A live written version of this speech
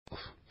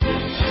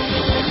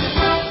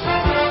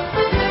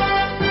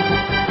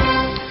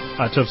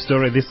Our top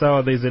story this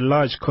hour, there is a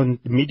large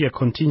media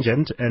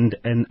contingent and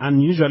an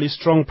unusually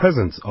strong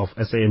presence of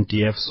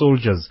SANDF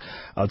soldiers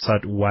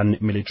outside one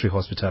military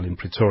hospital in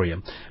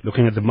Pretoria.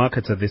 Looking at the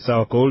markets at this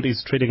hour, gold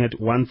is trading at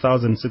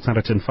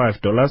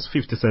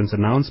 $1,605.50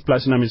 an ounce.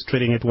 Platinum is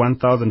trading at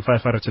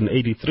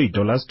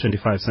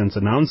 $1,583.25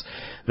 an ounce.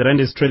 The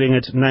rand is trading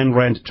at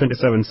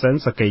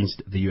R9.27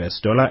 against the US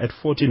dollar, at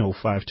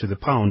 14.05 to the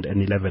pound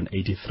and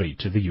 11.83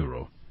 to the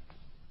euro.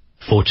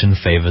 Fortune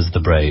favors the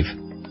brave.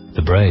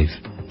 The brave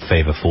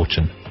favor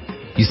fortune.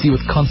 You see,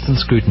 with constant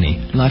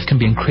scrutiny, life can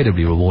be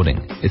incredibly rewarding.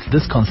 It's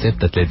this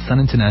concept that led Sun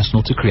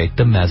International to create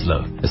the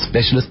Maslow, a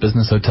specialist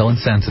business hotel in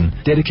Sandton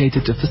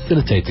dedicated to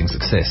facilitating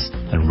success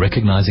and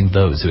recognizing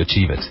those who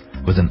achieve it.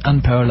 With an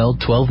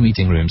unparalleled 12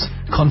 meeting rooms,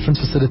 conference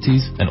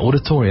facilities, an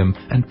auditorium,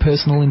 and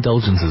personal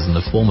indulgences in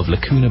the form of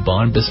Lacuna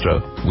Bar and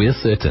Bistro, we're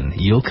certain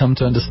you'll come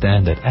to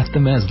understand that at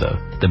the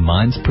Maslow, the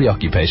mind's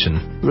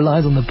preoccupation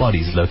relies on the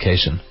body's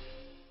location.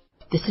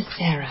 This is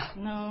Sarah.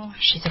 No.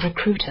 She's a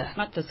recruiter.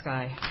 Not this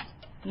guy.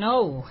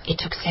 No. It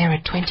took Sarah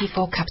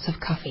 24 cups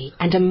of coffee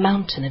and a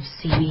mountain of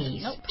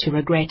CVs to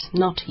regret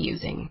not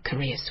using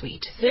Career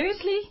Suite.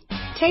 Seriously?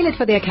 Tailored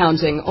for the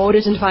accounting,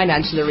 audit and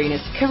financial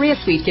arenas, Career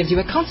Suite gives you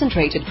a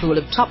concentrated pool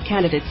of top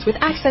candidates with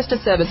access to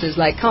services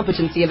like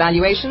competency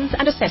evaluations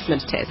and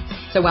assessment tests.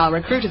 So while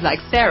recruiters like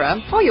Sarah,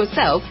 or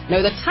yourself,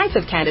 know the type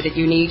of candidate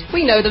you need,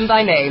 we know them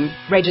by name.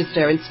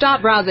 Register and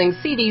start browsing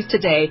CVs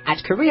today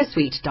at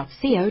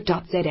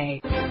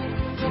careersuite.co.za.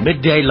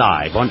 Midday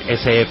Live on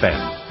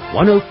SAFM.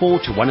 104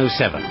 to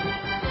 107.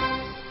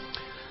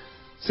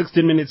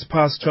 16 minutes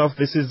past 12.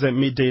 This is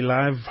Midday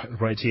Live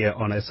right here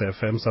on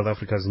SAFM, South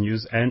Africa's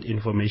news and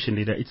information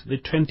leader. It's the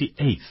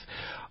 28th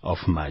of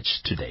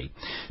March today.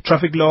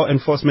 Traffic law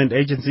enforcement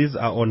agencies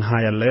are on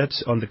high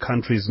alert on the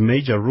country's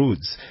major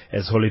routes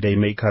as holiday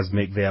makers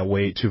make their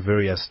way to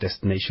various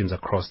destinations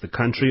across the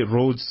country.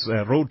 Road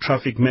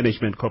Traffic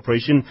Management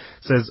Corporation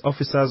says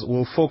officers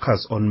will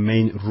focus on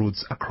main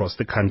routes across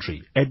the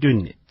country.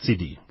 Edwin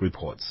Tsidi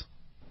reports.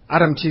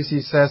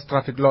 RMTC says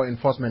traffic law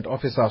enforcement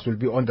officers will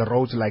be on the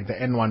roads like the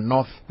N1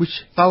 North,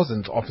 which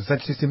thousands of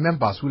ZCC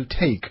members will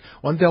take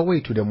on their way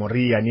to the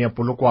Moria near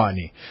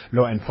Polokwane.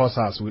 Law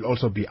enforcers will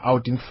also be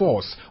out in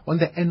force on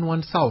the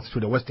N1 South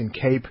to the Western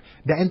Cape,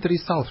 the N3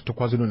 South to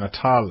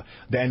KwaZulu-Natal,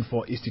 the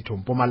N4 East to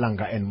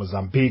Mpumalanga and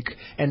Mozambique,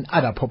 and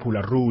other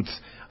popular routes.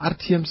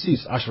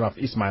 RTMC's Ashraf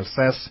Ismail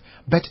says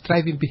bad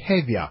driving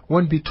behavior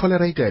won't be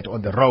tolerated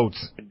on the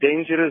roads.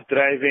 Dangerous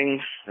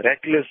driving,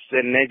 reckless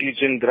and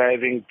negligent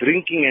driving,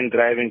 drinking and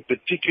driving,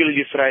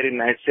 particularly Friday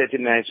night,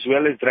 Saturday night, as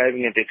well as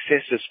driving at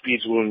excessive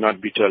speeds will not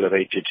be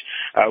tolerated.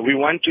 We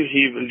want to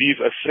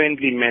leave a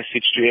friendly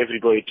message to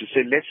everybody to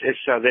say let's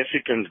as South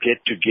Africans get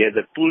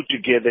together, pull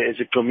together as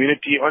a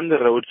community on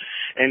the road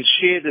and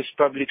share this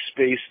public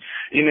space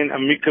in an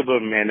amicable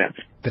manner.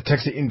 The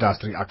taxi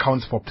industry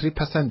accounts for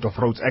 3% of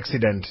road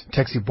accidents.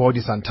 Taxi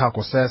body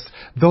Santaco says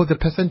though the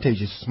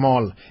percentage is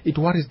small, it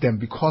worries them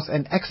because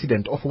an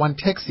accident of one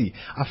taxi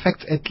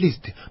affects at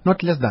least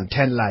not less than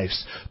 10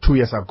 lives. 2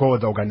 years ago,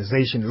 the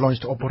organization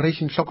launched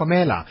Operation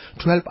Hlokomela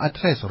to help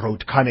address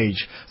road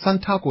carnage.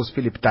 Santaco's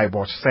Philip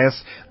Dybot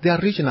says their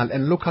regional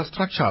and local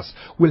structures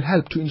will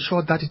help to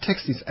ensure that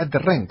taxis at the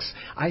ranks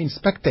are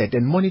inspected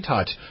and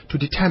monitored to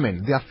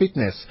determine their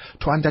fitness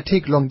to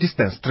undertake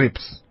long-distance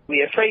trips.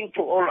 We are saying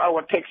to all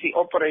our taxi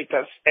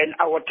operators and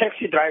our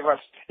taxi drivers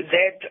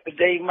that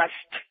they must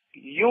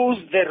use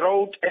the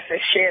road as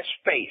a shared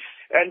space.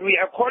 And we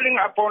are calling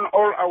upon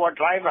all our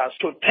drivers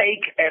to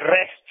take a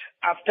rest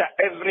after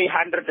every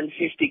 150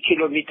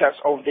 kilometers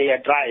of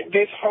their drive.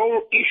 This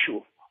whole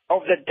issue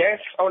of the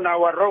deaths on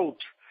our road,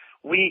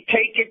 we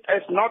take it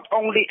as not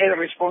only a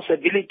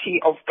responsibility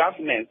of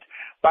government,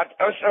 but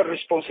as a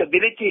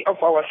responsibility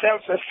of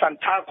ourselves as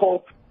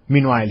Santaco.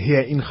 Meanwhile,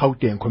 here in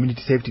Gauteng,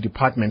 Community Safety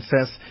Department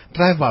says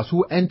drivers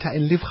who enter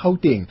and leave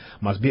Gauteng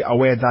must be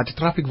aware that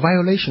traffic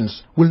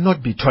violations will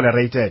not be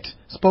tolerated.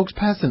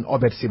 Spokesperson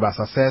Obed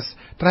Sibasa says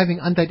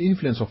driving under the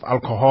influence of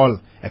alcohol,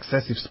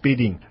 excessive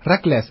speeding,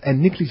 reckless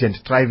and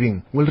negligent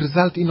driving will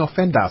result in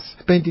offenders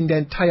spending the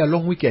entire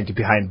long weekend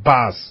behind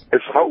bars.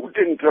 As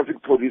Gauteng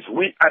Traffic Police,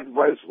 we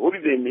advise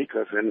holiday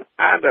makers and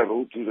other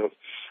road users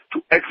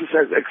to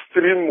exercise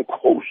extreme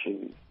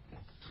caution.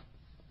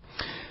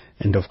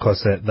 And of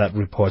course, that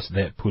report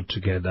there put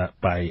together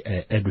by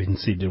Edwin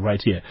Sidi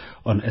right here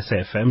on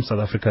SAFM,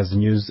 South Africa's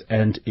news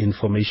and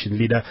information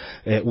leader.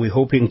 We're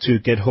hoping to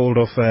get hold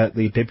of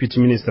the Deputy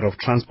Minister of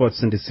Transport,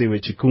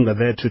 Sindisiwe Chikunga,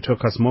 there to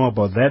talk us more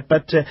about that.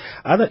 But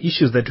other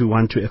issues that we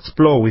want to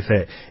explore with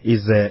her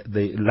is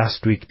the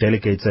last week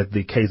delegates at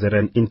the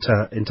KZN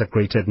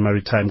Integrated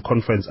Maritime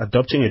Conference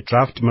adopting a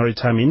draft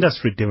maritime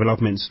industry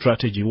development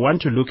strategy. We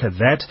want to look at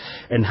that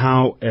and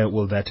how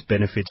will that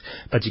benefit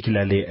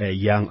particularly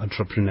young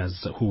entrepreneurs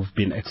who've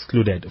been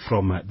excluded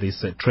from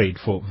this trade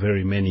for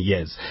very many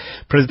years.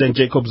 President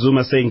Jacob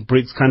Zuma saying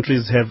BRICS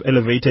countries have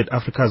elevated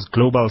Africa's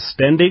global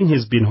standing.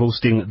 He's been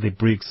hosting the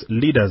BRICS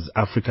Leaders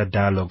Africa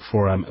Dialogue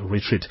Forum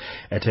retreat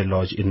at a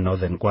lodge in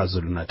northern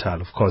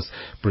KwaZulu-Natal. Of course,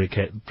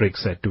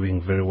 BRICS are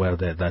doing very well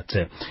there.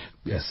 That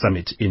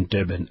summit in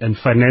Durban. And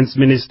Finance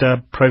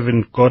Minister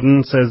Pravin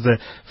Gordhan says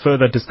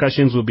further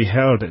discussions will be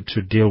held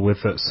to deal with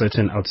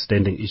certain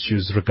outstanding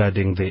issues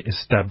regarding the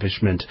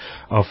establishment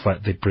of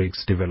the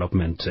BRICS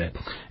Development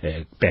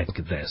Bank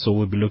there. So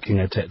we'll be looking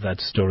at that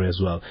story as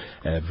well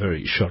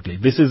very shortly.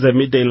 This is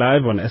Midday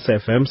Live on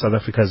SAFM, South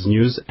Africa's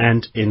news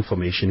and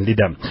information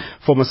leader.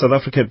 Former South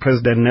African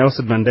President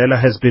Nelson Mandela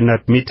has been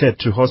admitted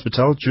to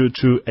hospital due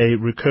to a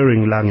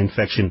recurring lung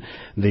infection.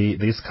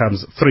 This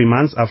comes 3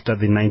 months after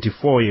the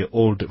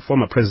 94-year-old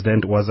former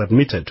president was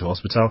admitted to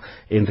hospital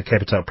in the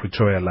capital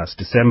Pretoria last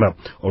December,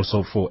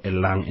 also for a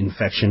lung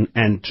infection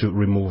and to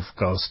remove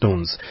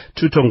gallstones.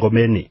 Tuto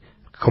Ngomeni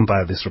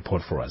compiled this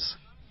report for us.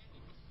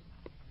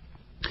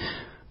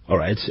 All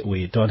right,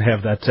 we don't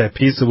have that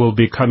piece. We'll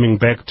be coming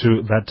back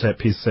to that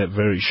piece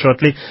very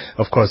shortly.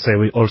 Of course,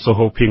 we're also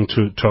hoping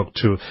to talk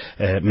to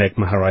Meg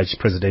Maharaj,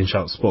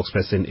 presidential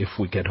spokesperson, if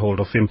we get hold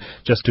of him,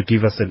 just to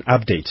give us an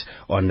update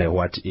on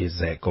what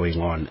is going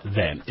on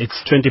there.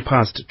 It's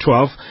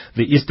 12:20.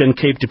 The Eastern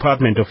Cape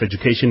Department of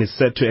Education is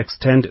set to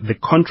extend the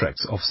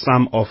contracts of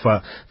some of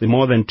the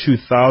more than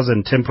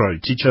 2,000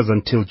 temporary teachers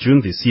until June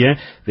this year.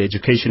 The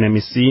Education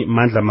MEC,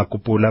 Mandla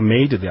Makupula,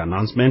 made the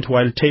announcement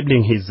while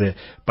tabling his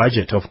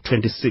budget of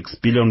 26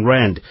 billion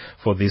rand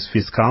for this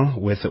fiscal,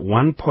 with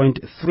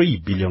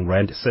 1.3 billion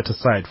rand set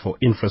aside for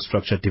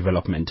infrastructure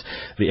development.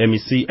 The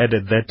MEC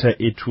added that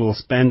it will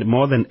spend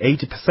more than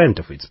 80%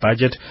 of its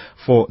budget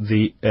for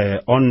the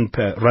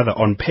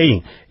on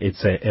paying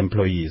its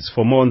employees.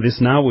 For more on this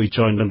now, we're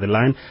joined on the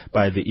line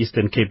by the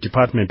Eastern Cape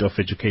Department of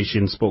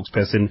Education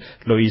spokesperson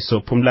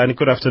Loyiso Phumlani.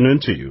 Good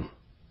afternoon to you.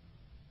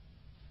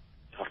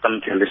 Good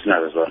afternoon to your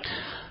listeners as well.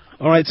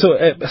 All right, so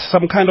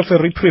some kind of a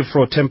reprieve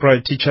for temporary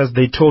teachers.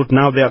 They told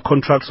now their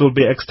contracts will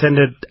be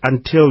extended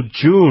until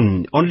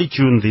June, only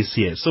June this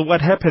year. So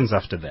what happens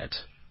after that?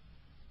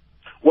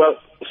 Well,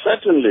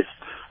 certainly.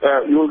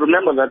 You will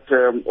remember that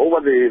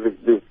over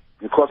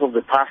the course of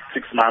the past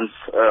 6 months,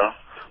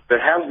 there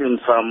have been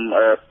some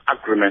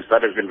agreements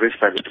that have been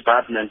reached by the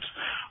department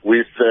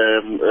with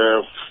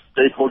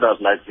stakeholders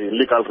like the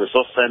Legal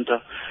Resource Center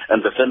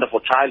and the Center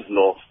for Child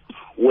Law,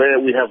 where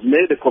we have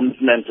made a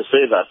commitment to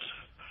say that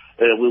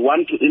we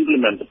want to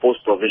implement the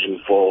post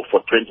provision for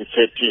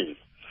 2013,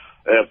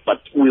 but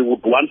we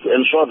would want to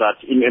ensure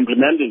that in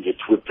implementing it,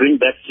 we bring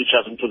back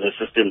teachers into the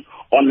system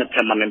on a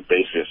permanent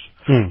basis.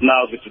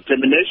 Now, the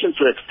determination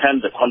to extend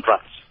the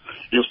contracts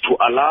is to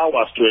allow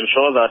us to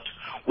ensure that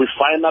we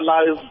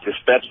finalize the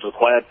steps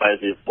required by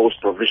the post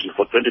provision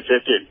for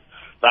 2013.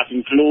 That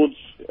includes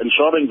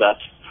ensuring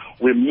that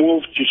we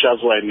move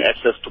teachers who are in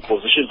access to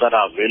positions that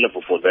are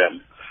available for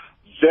them.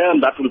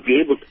 Then that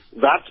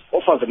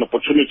offers an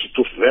opportunity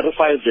to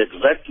verify the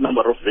exact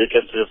number of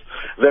vacancies.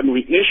 Then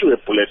we issue a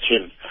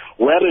bulletin,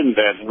 wherein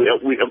then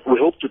we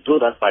hope to do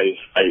that by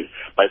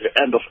the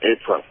end of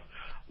April.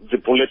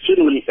 The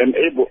bulletin will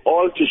enable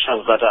all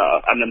teachers that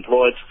are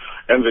unemployed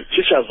and the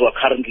teachers who are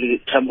currently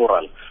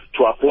temporal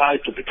to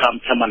apply to become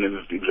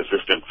permanent in the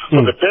system.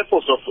 So the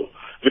purpose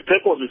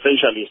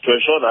essentially is to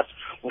ensure that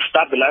we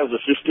stabilize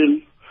the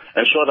system,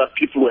 ensure that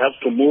people who have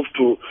to move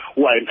to,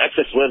 who are in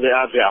access where they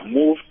are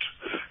moved.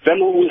 Then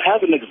we will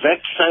have an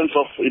exact sense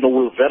of,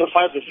 we'll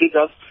verify the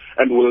figures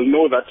and we'll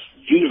know that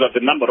these are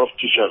the number of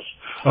teachers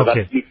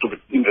that need to be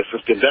in the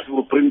system. That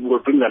will bring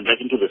them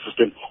back into the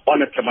system on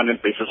a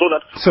permanent basis so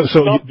that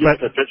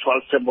perpetual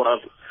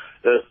temporal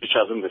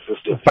teachers in the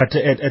system. But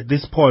at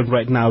this point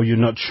right now, you're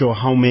not sure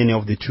how many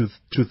of the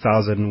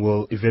 2,000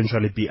 will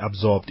eventually be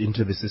absorbed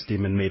into the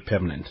system and made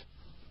permanent?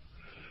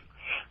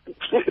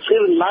 It's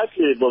very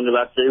likely,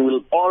 that they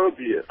will all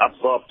be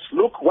absorbed.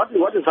 Look, what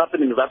is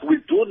happening is that we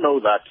do know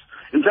that,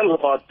 in terms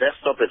of our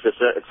desktop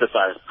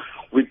exercise,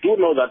 we do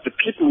know that the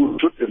people who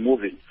should be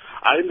moving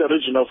are in the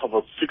region of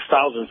about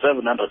 6,700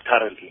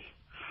 currently.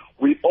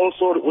 We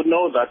also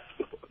know that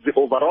the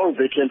overall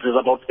vacancy is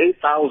about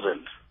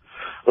 8,000.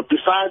 But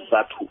besides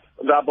that,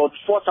 there are about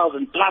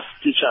 4,000 plus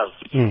teachers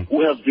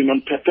who have been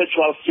on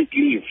perpetual sick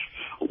leave.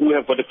 We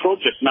have got a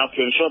project now to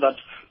ensure that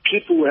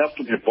people who have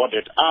to be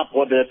boarded are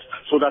boarded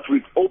so that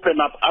we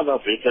open up other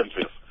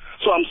vacancies.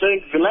 So I'm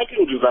saying the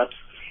likelihood is that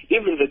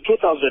even the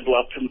 2,000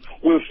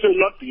 will still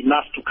not be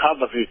enough to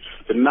cover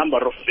the number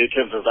of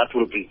vacancies that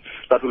will be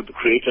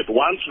created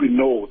once we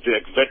know the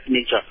exact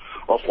nature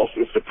of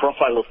the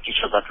profile of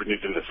teachers that we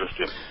need in the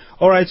system.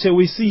 All right, so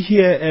we see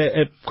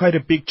here quite a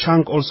big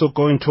chunk also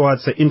going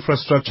towards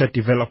infrastructure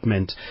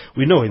development.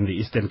 We know in the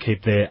Eastern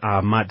Cape there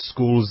are mud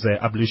schools,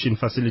 ablution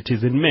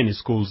facilities in many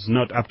schools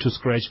not up to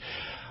scratch.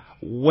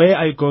 Where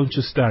are you going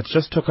to start?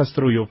 Just talk us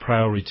through your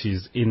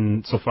priorities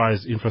in so far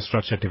as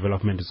infrastructure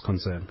development is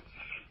concerned.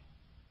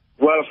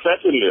 Well,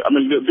 certainly. I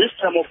mean, this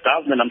term of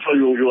government, I'm sure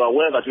you are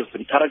aware that it's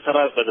been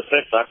characterized by the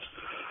fact that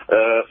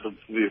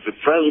the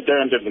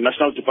President and the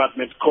National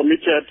Department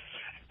committed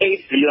 8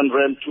 billion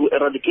rand to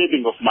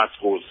eradicating of mud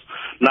schools.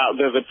 Now,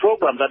 there's a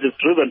program that is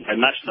driven by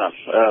National,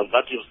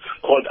 that is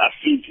called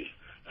ACIDI,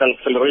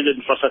 Accelerated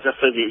Infrastructure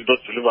Service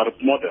Delivery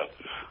Model,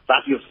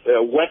 that is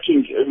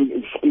working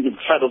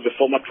inside of the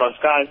former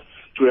Transkei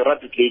to to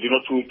eradicate,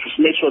 to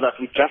make sure that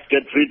we just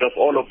get rid of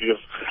all of these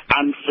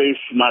unsafe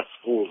smart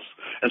schools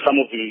and some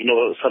of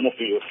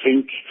the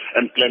think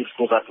and plan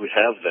schools that we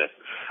have there.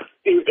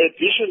 In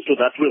addition to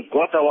that, we've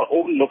got our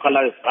own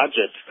localized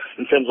budget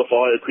in terms of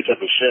our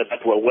equitable share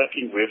that we're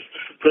working with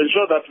to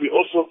ensure that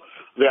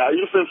there are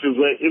instances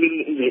where even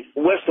in the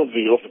west of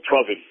the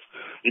province,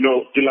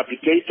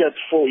 dilapidated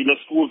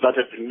schools that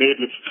have been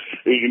made with,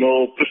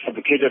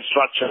 prefabricated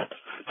structures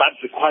that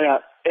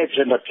require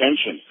urgent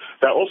attention.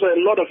 There are also a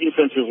lot of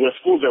instances where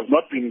schools have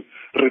not been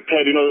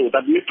repaired,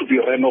 that need to be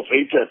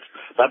renovated,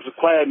 that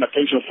require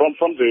attention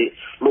from the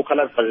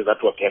localized budget that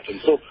we're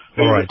getting. So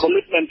there's a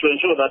commitment to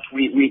ensure that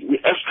we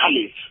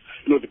escalate,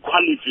 the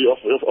quality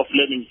of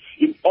learning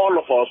in all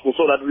of our schools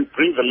so that we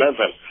bring the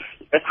level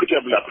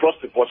equitably across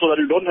the board so that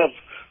we don't have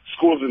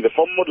schools in the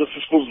former model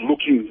schools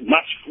looking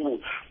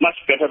much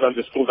better than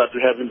the schools that we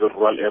have in the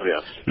rural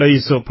areas.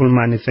 Loyiso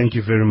Phumlani, thank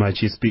you very much.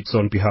 He speaks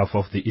on behalf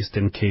of the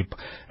Eastern Cape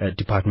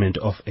Department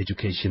of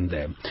Education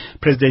there.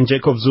 President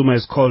Jacob Zuma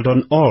has called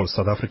on all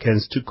South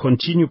Africans to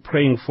continue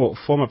praying for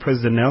former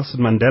President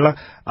Nelson Mandela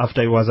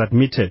after he was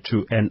admitted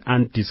to an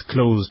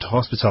undisclosed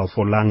hospital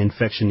for lung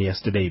infection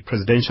yesterday.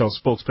 Presidential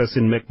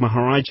spokesperson Mek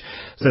Maharaj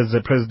says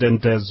that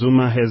President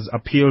Zuma has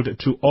appealed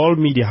to all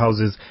media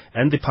houses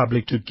and the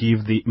public to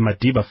give the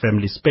Madiba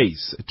family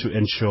space to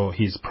ensure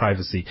his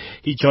privacy.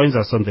 He joins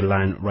us on the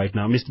line right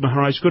now. Mr.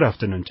 Maharaj, good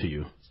afternoon to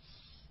you.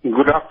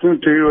 Good afternoon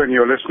to you and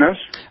your listeners.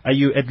 Are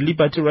you at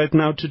liberty right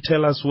now to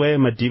tell us where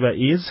Madiba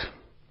is?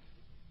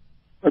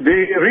 The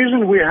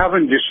reason we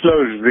haven't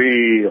disclosed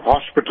the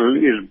hospital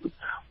is,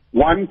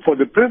 one, for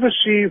the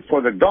privacy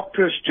for the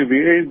doctors to be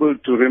able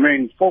to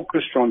remain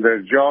focused on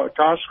their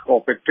task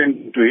of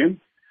attending to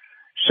him.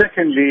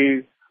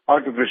 Secondly,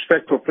 out of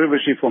respect for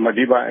privacy for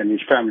Madiba and his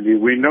family,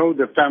 we know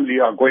the family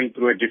are going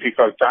through a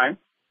difficult time,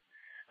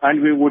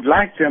 and we would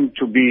like them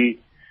to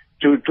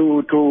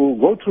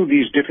go through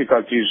these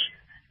difficulties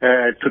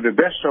to the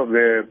best of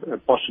their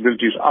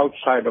possibilities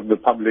outside of the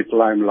public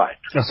limelight.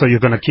 So you're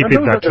going to keep it that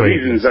way? Those are the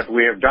reasons that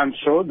we have done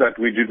so, that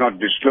we did not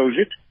disclose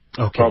it.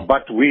 Okay.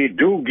 But we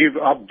do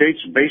give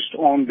updates based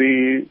on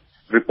the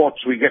reports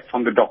we get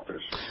from the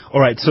doctors.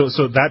 All right. So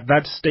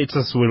that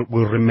status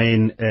will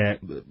remain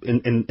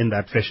in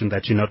that fashion,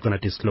 that you're not going to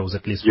disclose,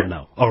 at least for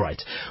now. All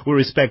right. We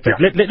respect that.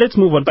 Yeah. Let's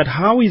move on. But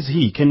how is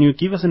he? Can you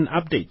give us an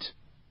update?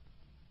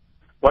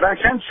 What I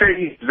can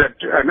say is that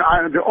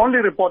the only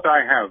report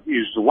I have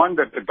is the one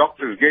that the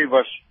doctors gave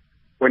us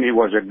when he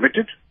was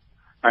admitted,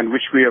 and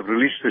which we have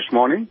released this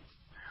morning.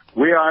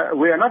 We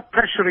are not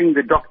pressuring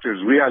the doctors.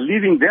 We are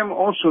leaving them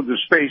also the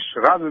space,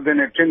 rather than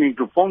attending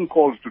to phone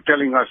calls to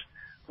telling us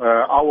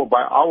hour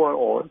by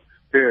hour,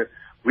 we're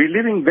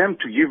leaving them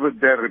to give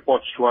their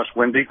reports to us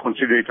when they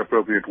consider it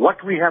appropriate.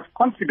 What we have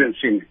confidence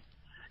in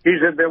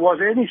is that there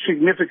was any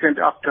significant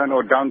upturn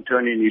or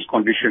downturn in his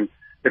condition,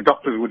 the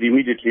doctors would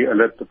immediately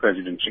alert the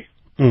presidency.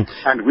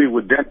 And we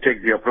would then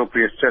take the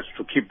appropriate steps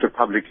to keep the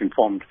public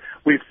informed.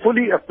 We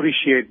fully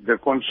appreciate the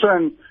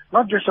concern,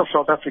 not just of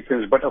South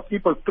Africans, but of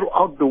people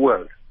throughout the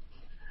world.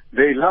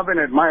 They love and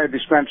admire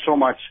this man so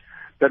much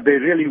that they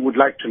really would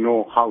like to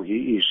know how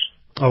he is.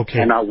 Okay.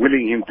 And are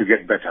willing him to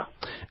get better.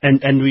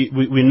 And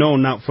we know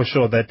now for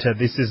sure that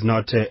this is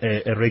not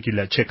a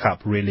regular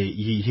checkup, really.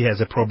 He has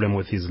a problem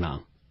with his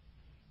lung.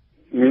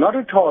 Not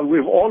at all.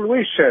 We've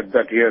always said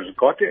that he has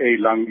got a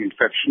lung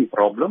infection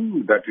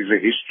problem. That is a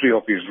history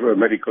of his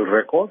medical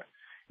record.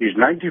 He's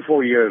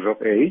 94 years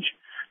of age.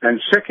 And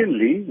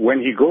secondly, when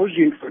he goes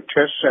in for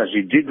tests, as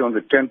he did on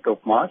the 10th of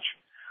March,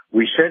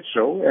 we said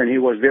so, and he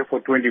was there for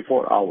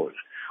 24 hours.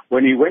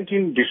 When he went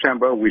in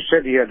December, we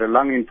said he had a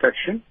lung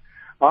infection.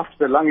 After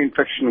the lung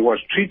infection was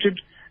treated,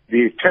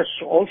 the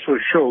tests also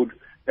showed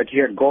that he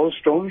had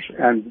gallstones,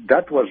 and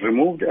that was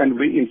removed, and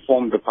we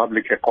informed the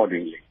public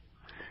accordingly.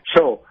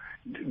 So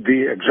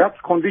the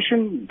exact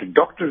condition, the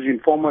doctors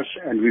inform us,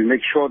 and we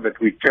make sure that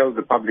we tell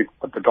the public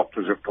what the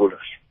doctors have told us.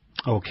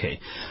 Okay.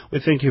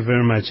 Well, thank you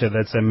very much.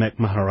 That's a Mek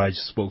Maharaj,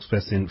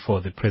 spokesperson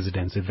for the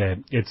presidency there.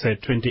 It's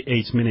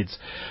 28 minutes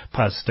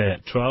past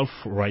 12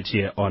 right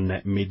here on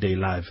Midday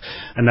Live.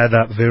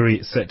 Another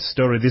very sad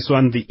story. This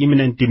one, the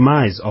imminent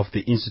demise of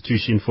the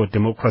Institution for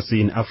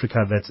Democracy in Africa,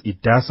 that's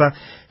IDASA,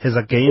 has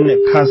again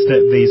cast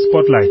the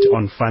spotlight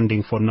on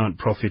funding for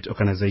non-profit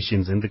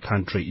organizations in the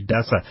country.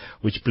 IDASA,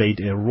 which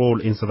played a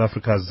role in South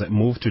Africa's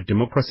move to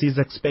democracy, is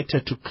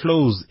expected to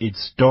close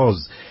its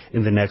doors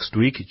in the next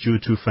week due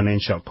to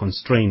financial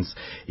constraints.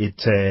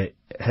 It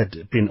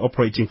had been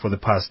operating for the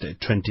past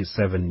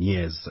 27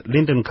 years.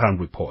 Lyndon Khan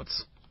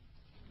reports.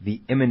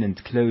 The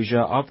imminent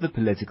closure of the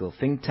political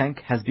think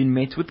tank has been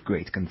met with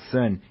great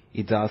concern.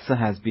 IDASA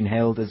has been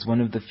hailed as one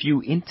of the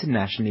few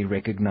internationally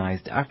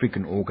recognized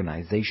African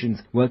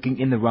organizations working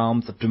in the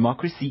realms of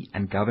democracy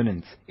and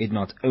governance. It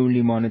not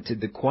only monitored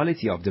the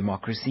quality of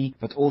democracy,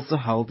 but also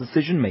held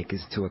decision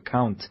makers to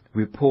account.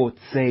 Reports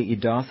say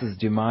IDASA's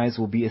demise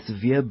will be a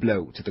severe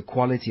blow to the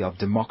quality of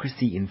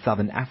democracy in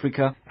Southern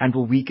Africa and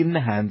will weaken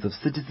the hands of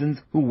citizens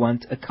who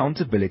want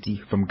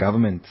accountability from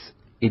governments.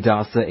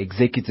 IDASA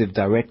Executive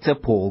Director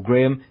Paul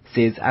Graham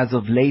says as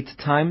of late,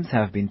 times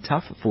have been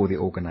tough for the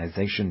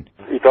organization.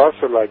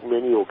 IDASA, like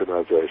many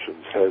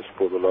organizations, has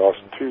for the last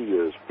 2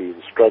 years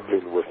been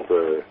struggling with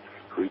the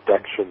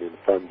reduction in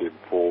funding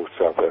for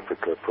South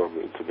Africa from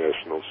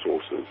international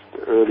sources.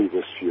 Early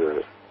this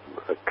year,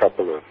 a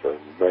couple of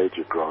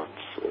major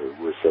grants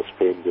were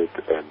suspended,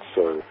 and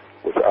so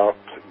without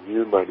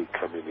new money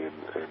coming in,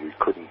 we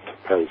couldn't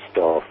pay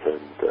staff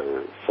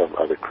and some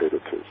other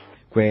creditors.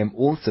 Graham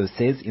also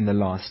says in the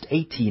last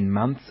 18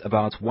 months,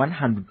 about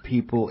 100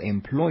 people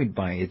employed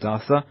by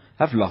IDASA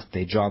have lost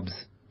their jobs.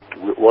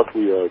 What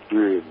we are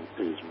doing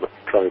is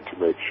trying to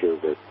make sure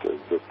that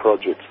the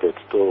projects that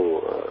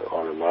still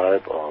are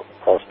alive are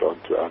passed on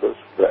to others.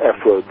 The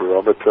Afro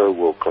Barometer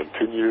will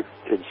continue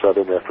in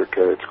Southern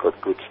Africa. It's got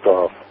good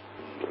staff,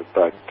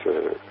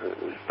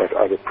 but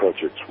other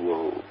projects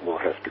will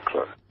have to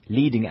close.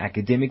 Leading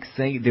academics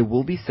say they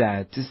will be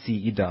sad to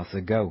see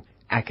IDASA go.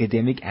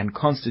 Academic and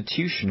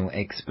constitutional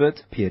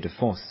expert Pierre de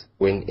Vos.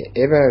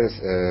 Whenever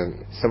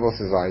a civil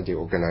society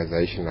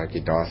organization like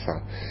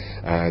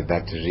IDASA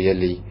that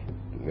really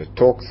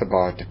talks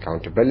about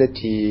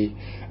accountability,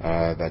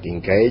 that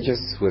engages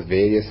with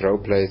various role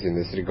players in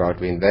this regard,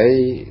 when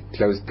they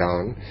close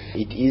down,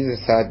 it is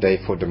a sad day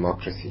for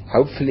democracy.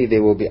 Hopefully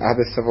there will be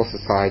other civil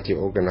society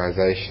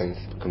organizations,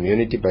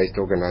 community-based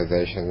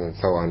organizations and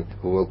so on,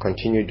 who will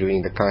continue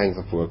doing the kinds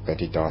of work that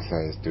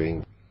IDASA is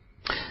doing.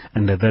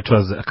 And that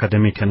was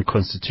academic and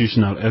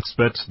constitutional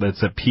expert,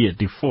 that's Pierre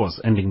de Vos,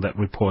 ending that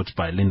report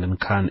by Lyndon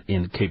Khan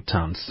in Cape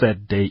Town.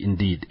 Sad day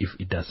indeed if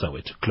IDASA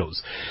were to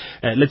close.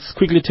 Let's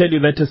quickly tell you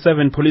that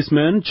 7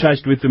 policemen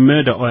charged with the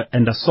murder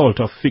and assault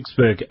of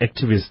Vicksburg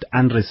activist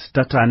Andries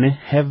Tatane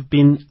have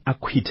been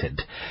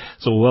acquitted.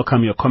 So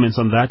welcome your comments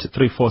on that,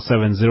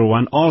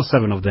 34701. All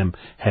 7 of them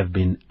have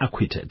been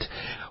acquitted.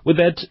 With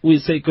that, we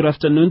say good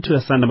afternoon to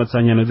Asanda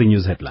Matsanyana with the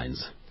news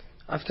headlines.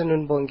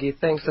 Afternoon, Bongi.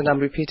 Thanks, and I'm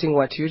repeating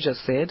what you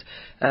just said.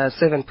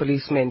 7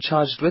 policemen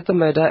charged with the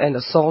murder and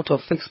assault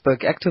of Vicksburg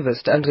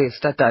activist Andries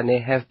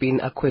Tatane have been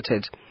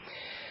acquitted.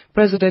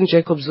 President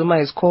Jacob Zuma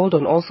has called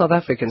on all South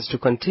Africans to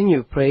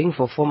continue praying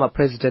for former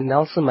President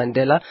Nelson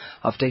Mandela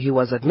after he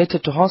was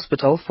admitted to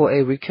hospital for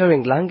a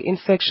recurring lung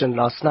infection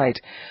last night.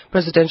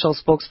 Presidential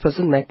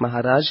spokesperson Mac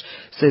Maharaj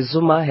says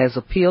Zuma has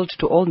appealed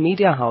to all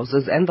media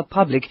houses and the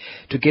public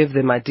to give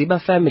the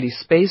Madiba family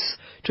space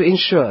to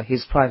ensure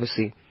his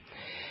privacy.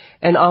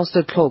 An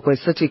ousted Tlokwe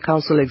City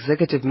Council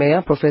Executive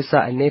Mayor, Professor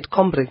Annette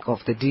Combrink of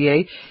the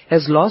DA,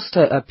 has lost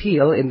her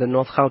appeal in the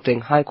North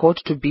Gauteng High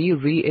Court to be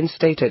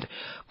reinstated.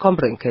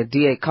 Combrink, a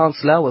DA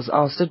councillor, was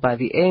ousted by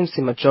the ANC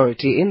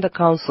majority in the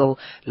council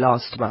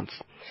last month.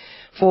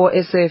 For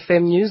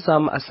SAFM News,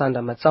 I'm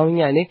Asanda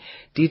Matsaunyane.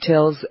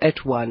 Details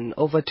at 1.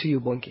 Over to you,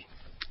 Bongi.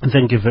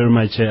 Thank you very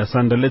much,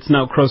 Asanda. Let's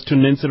now cross to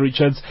Nancy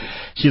Richards.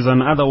 She's on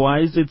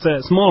Otherwise. It's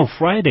a small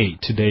Friday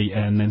today,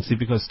 Nancy,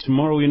 because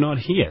tomorrow you're not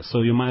here.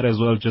 So you might as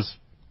well just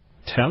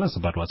tell us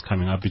about what's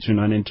coming up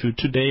between 1 and 2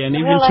 today and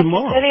even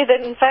tomorrow. I can tell you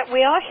that, in fact,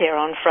 we are here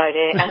on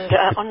Friday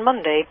and on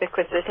Monday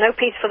because there's no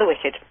peace for the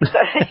wicked. So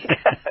there you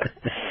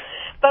go.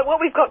 But what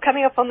we've got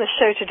coming up on the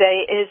show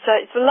today is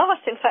it's the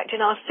last, in fact,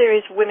 in our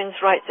series of women's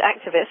rights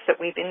activists that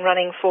we've been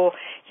running for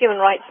Human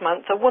Rights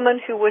Month, a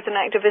woman who was an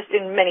activist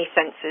in many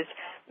senses.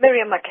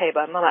 Miriam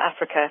Makeba, Mama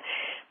Africa,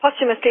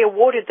 posthumously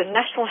awarded the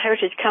National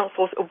Heritage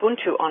Council's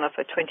Ubuntu Honour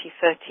for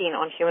 2013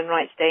 on Human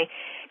Rights Day.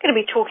 Going to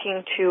be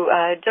talking to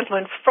a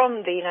gentleman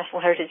from the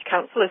National Heritage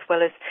Council as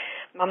well as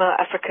Mama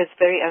Africa's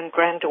very own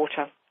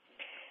granddaughter.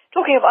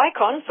 Talking of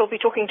icons, we'll be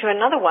talking to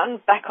another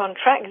one, back on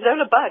track,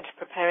 Zola Budd,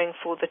 preparing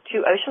for the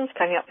Two Oceans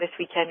coming up this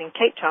weekend in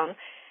Cape Town.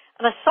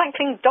 And a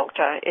cycling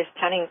doctor is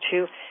planning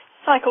to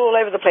cycle all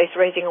over the place,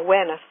 raising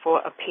awareness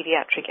for a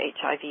pediatric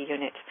HIV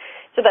unit.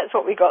 So that's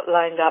what we got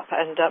lined up,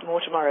 and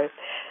more tomorrow.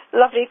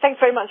 Lovely. Thanks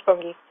very much,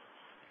 Bongi.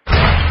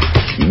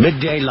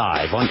 Midday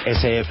Live on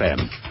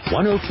SAFM,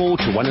 104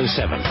 to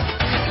 107.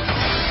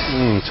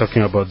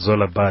 Talking about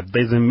Zola Budd,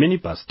 there's a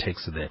minibus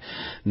taxi there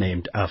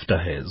named after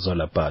her,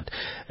 Zola Budd.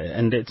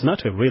 And it's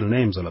not a real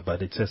name, Zola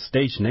Budd. It's a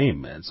stage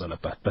name, Zola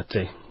Budd, but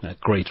a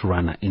great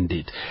runner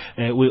indeed.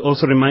 We're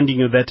also reminding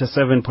you that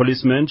 7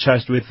 policemen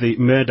charged with the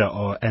murder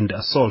and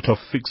assault of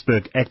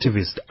Vicksburg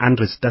activist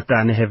Andries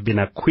Tatane have been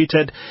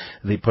acquitted.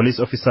 The police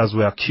officers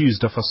were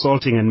accused of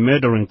assaulting and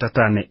murdering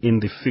Tatane in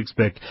the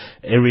Vicksburg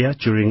area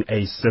during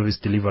a service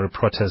delivery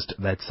protest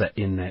that's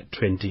in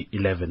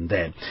 2011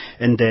 there.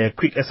 And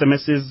quick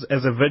SMSs.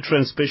 As a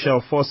veteran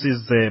Special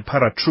Forces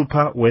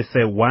paratrooper with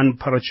 1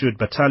 parachute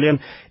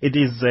battalion, it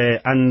is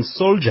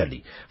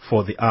unsoldierly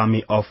for the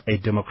army of a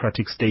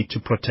democratic state to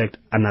protect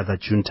another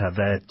junta.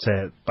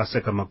 That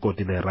Paseka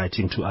Makoti, they're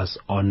writing to us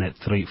on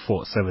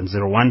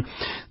 34701.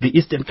 The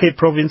Eastern Cape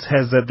province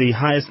has the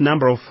highest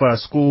number of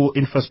school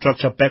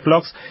infrastructure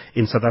backlogs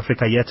in South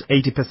Africa, yet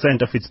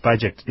 80% of its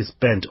budget is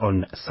spent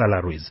on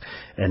salaries.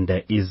 And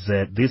is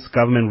this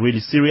government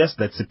really serious?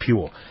 That's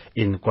pure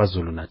in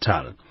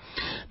KwaZulu-Natal.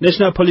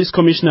 National Police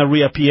Commissioner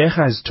Ria Piecha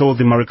has told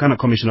the Marikana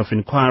Commission of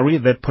Inquiry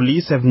that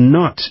police have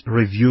not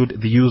reviewed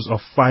the use of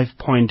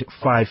 5.56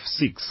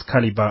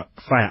 caliber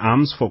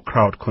firearms for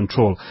crowd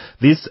control.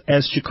 This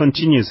as she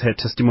continues her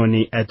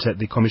testimony at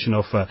the commission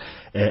in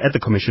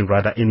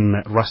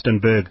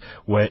Rustenburg,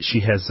 where she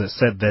has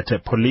said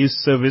that police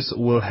service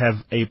will have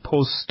a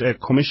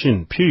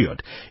post-commission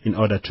period in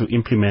order to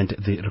implement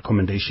the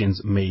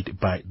recommendations made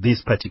by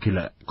this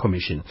particular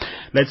commission.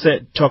 Let's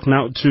talk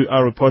now to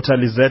our reporter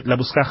Lizette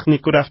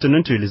Labuskachny. Good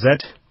afternoon to you,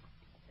 Lizette.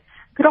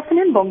 Good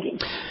afternoon, Bongi.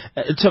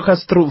 Talk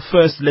us through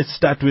first. Let's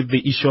start with the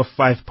issue of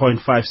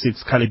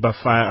 5.56 caliber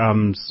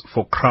firearms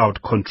for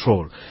crowd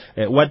control.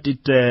 What did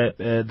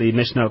the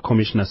National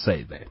Commissioner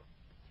say there?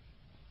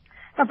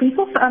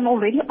 People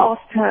already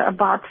asked her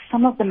about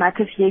some of the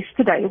matters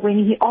yesterday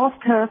when he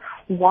asked her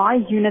why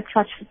units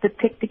such as the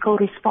Technical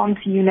Response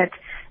Unit,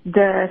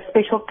 the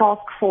Special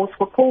Task Force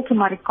were called to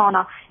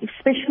Marikana if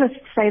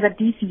specialists say that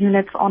these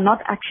units are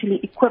not actually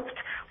equipped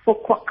for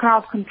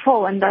crowd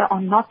control and they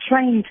are not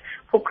trained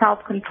for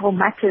crowd control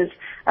matters,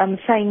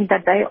 saying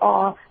that they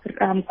are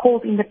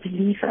called in the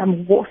police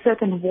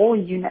certain war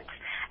units,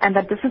 and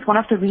that this is one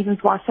of the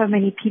reasons why so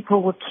many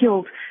people were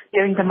killed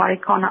during the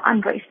Marikana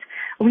unrest.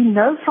 We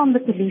know from the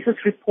police's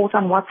report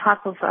on what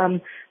type of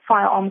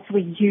firearms were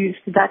used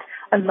that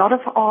a lot of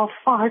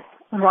R5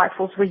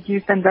 rifles were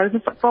used, and those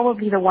are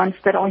probably the ones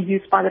that are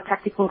used by the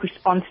Tactical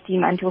Response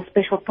Team and your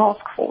Special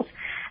Task Force.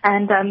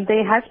 And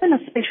there has been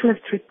a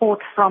specialist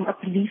report from a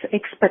police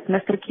expert,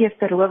 Mr. Kees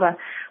de Roover,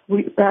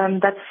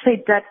 that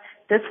said that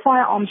this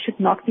firearm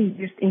should not be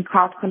used in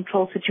crowd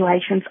control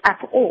situations at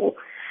all.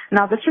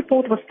 Now, this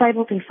report was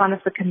tabled in front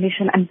of the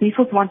Commission, and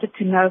Beefles wanted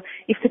to know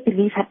if the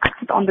police had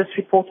acted on this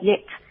report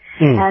yet.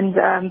 And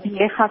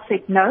Piecha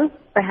said no,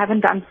 they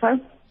haven't done so,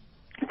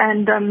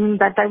 and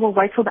that they will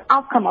wait for the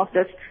outcome of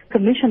this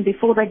commission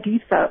before they do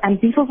so. And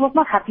Beefles was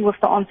not happy with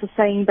the answer,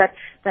 saying that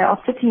they are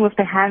sitting with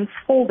their hands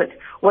folded,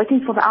 waiting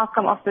for the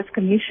outcome of this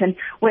commission,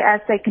 whereas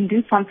they can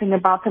do something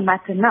about the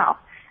matter now.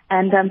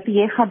 And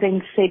Piecha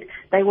then said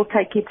they will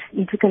take it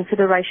into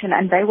consideration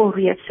and they will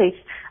reassess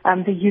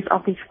the use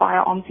of these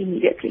firearms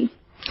immediately.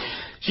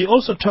 She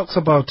also talks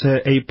about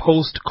a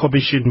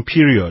post-commission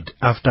period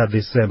after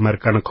this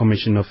Marikana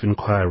Commission of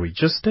Inquiry.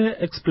 Just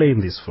explain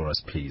this for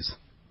us, please.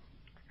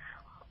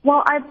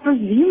 Well, I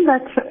presume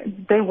that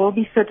there will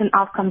be certain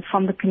outcomes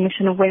from the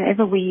Commission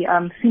whenever we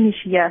finish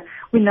here.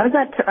 We know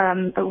that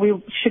we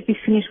should be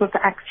finished with the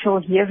actual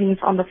hearings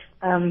on the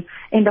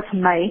end of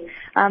May,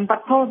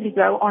 but probably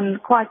go on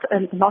quite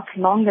a lot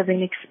longer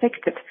than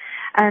expected.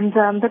 And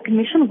the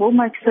Commission will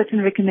make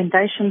certain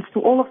recommendations to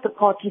all of the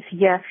parties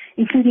here,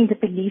 including the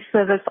police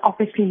service,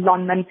 obviously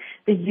Lonmin,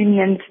 the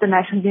unions, the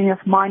National Union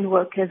of Mine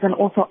Workers, and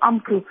also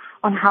AMCU,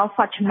 on how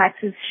such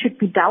matters should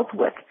be dealt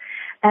with.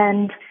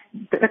 And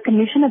the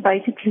Commissioner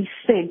basically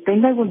said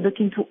then they will look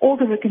into all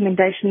the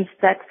recommendations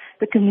that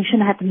the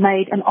Commission had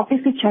made, and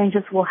obviously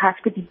changes will have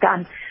to be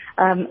done,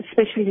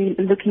 especially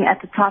looking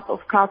at the type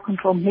of crowd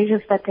control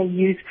measures that they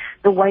use,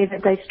 the way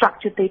that they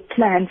structured their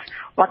plans,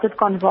 what has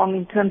gone wrong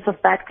in terms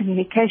of bad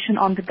communication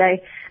on the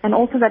day, and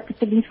also that the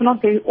police were not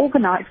very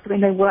organized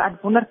when they were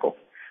at Wonderkop.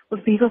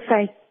 With people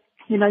say,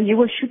 you know, you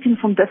were shooting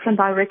from different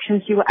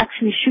directions, you were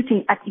actually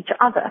shooting at each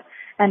other,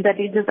 and that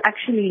it is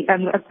actually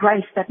a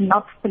grace that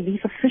not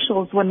police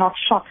officials were not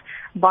shot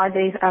by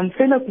their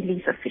fellow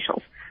police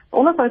officials.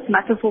 All of those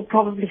matters will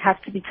probably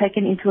have to be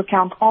taken into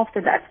account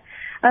after that.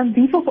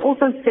 Beefles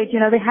also said, you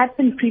know, there had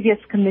been previous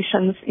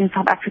commissions in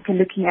South Africa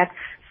looking at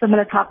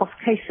similar type of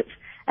cases,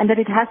 and that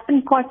it has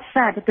been quite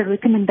sad that the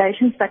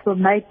recommendations that were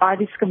made by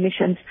these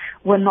commissions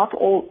were not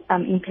all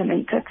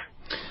implemented.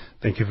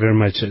 Thank you very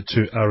much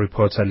to our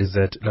reporter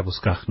Lizette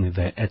Labuskachny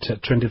there. At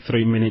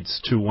 23 minutes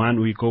to 1,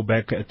 we go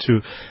back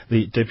to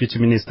the Deputy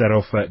Minister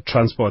of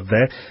Transport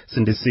there,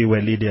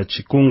 Sindisiwe Lydia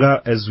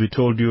Chikunga. As we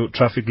told you,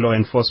 traffic law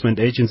enforcement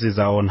agencies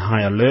are on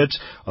high alert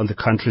on the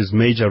country's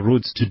major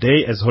routes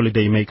today as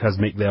holidaymakers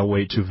make their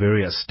way to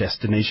various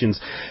destinations.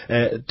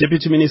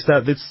 Deputy Minister,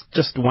 this is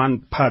just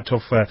one part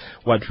of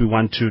what we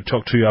want to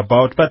talk to you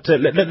about, but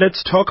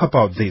let's talk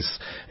about this.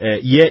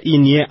 Year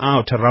in, year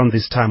out, around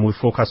this time, we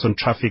focus on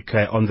traffic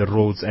on the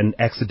roads and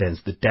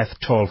accidents, the death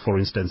toll, for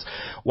instance.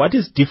 What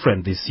is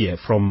different this year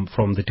from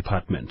the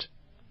department?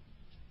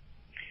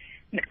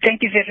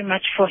 Thank you very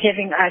much for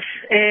having us.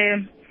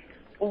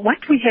 What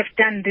we have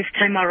done this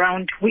time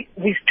around is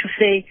to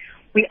say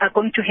we are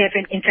going to have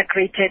an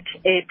integrated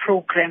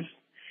program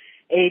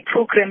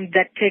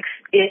that takes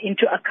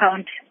into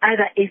account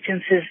other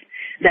agencies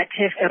that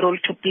have a role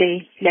to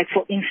play, like,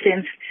 for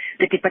instance,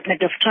 the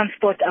Department of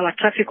Transport, our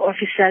traffic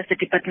officers, the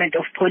Department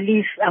of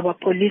Police, our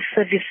police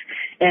service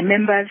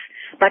members,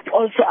 but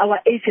also our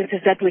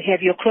agencies that we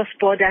have, your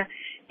cross-border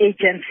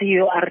agency,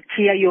 your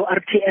RTIA, your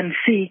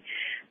RTMC,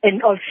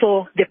 and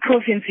also the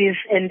provinces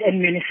and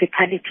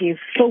municipalities.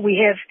 So we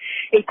have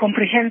a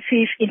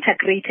comprehensive,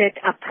 integrated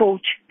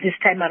approach this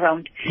time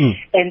around.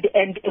 And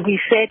we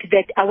said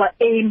that our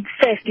aim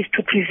first is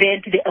to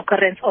prevent the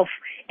occurrence of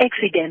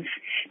accidents,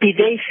 be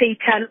they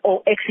fatal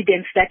or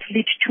accidents that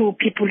lead to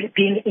people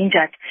being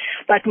injured.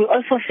 But we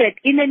also said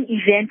in an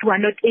event we are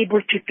not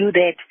able to do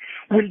that,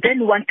 we'll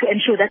then want to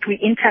ensure that we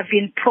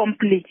intervene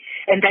promptly.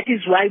 And that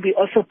is why we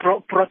also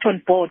brought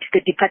on board the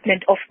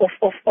Department of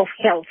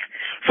Health,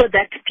 so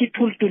that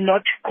people do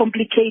not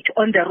complicate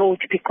on the road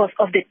because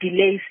of the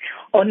delays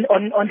on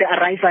the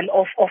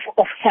arrival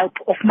of help,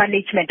 of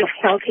management, of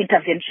health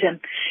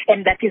intervention.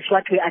 And that is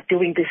what we are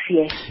doing this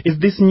year. Is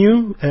this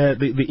new,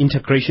 the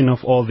integration of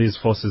all these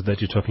forces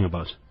that you're talking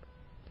about?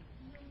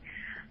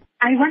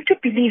 I want to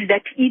believe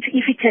that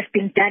if it has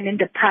been done in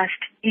the past,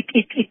 it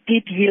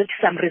did yield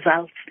some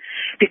results.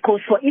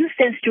 Because, for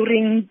instance,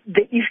 during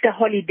the Easter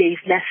holidays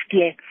last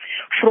year,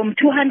 from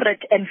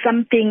 200 and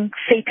something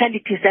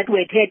fatalities that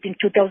we had in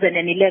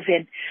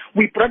 2011,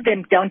 we brought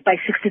them down by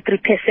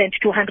 63%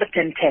 to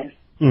 110.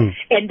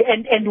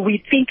 And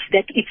we think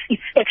that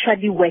it's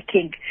actually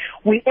working.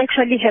 We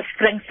actually have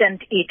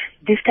strengthened it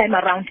this time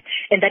around,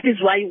 and that is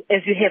why,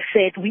 as you have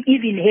said, we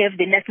even have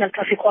the national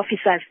traffic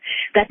officers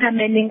that are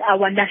manning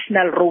our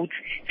national roads.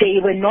 They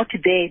were not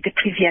there the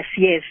previous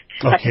years,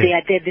 but they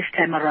are there this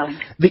time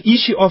around. The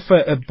issue of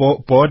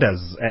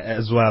borders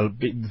as well,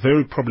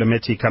 very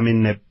problematic. I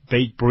mean,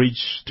 Beit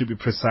Bridge, to be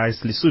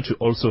precise, Lesotho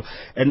also,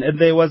 and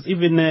there was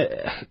even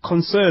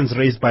concerns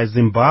raised by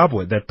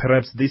Zimbabwe that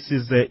perhaps this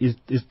is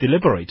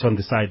deliberate on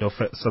the side of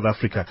South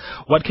Africa.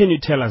 What can you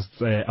tell us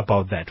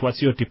about that?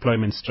 What's your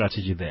deployment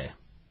strategy there?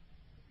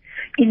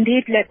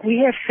 Indeed, like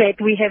we have said,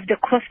 we have the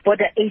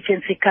cross-border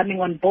agency coming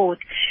on board,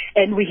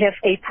 and we have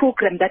a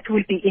program that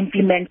we'll be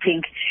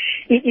implementing.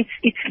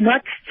 It's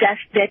not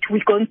just that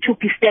we're going to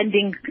be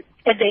standing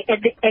at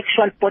the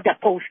actual border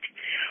post.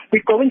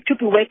 We're going to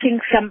be working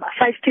some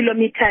 5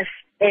 kilometers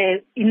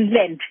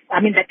inland. I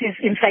mean, that is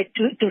inside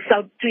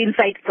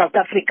inside South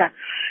Africa,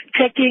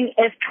 checking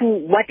as to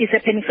what is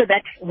happening, so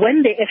that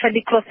when they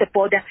actually cross the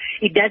border,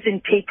 it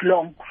doesn't take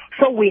long.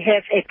 So we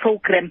have a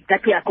program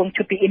that we are going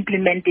to be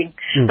implementing.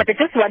 But I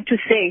just want to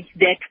say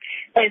that,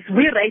 as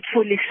we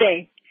rightfully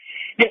say,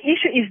 the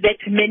issue is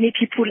that many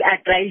people are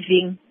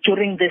driving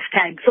during this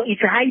time. So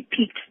it's a high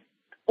peak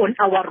on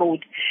our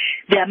road.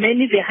 There are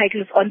many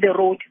vehicles on the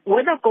road,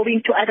 whether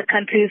going to other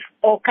countries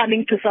or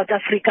coming to South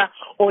Africa,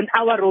 on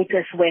our road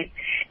as well.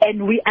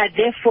 And we are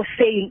therefore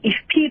saying, if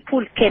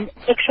people can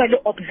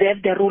actually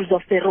observe the rules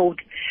of the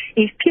road,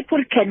 if people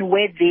can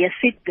wear their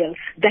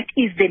seatbelts, that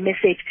is the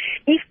message.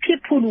 If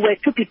people were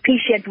to be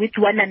patient with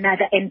one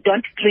another and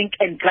don't drink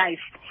and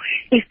drive,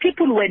 if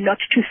people were not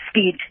to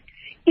speed,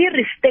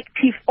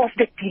 irrespective of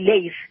the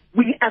delays,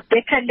 we are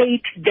better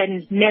late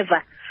than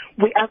never.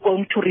 We are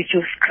going to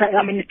reduce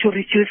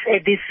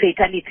these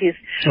fatalities.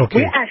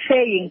 We are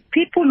saying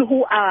people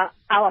who are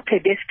our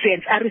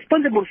pedestrians are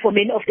responsible for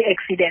many of the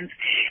accidents,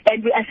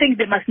 and we are saying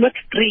they must not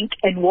drink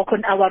and walk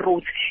on our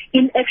roads.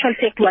 In actual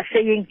fact, we are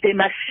saying they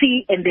must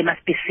see and they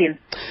must be seen.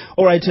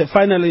 All right.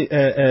 Finally,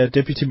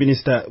 Deputy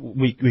Minister,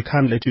 we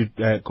can't let you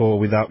go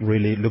without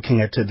really looking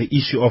at the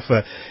issue of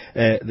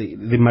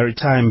the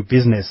maritime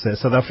business.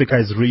 South Africa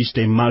has reached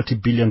a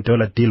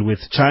multi-billion-dollar deal with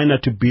China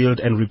to build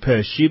and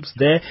repair ships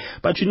there,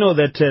 but you know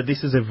that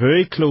this is a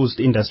very closed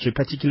industry,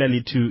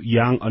 particularly to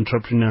young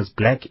entrepreneurs,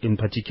 black in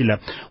particular.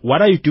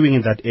 What are you doing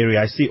in that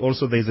area? I see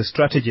also there's a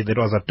strategy that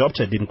was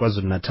adopted in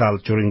KwaZulu-Natal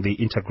during the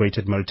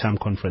Integrated Maritime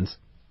Conference.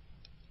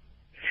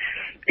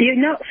 You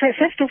know,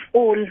 first of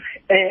all,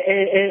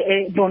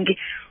 Bongi,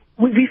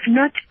 we've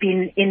not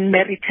been in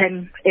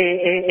maritime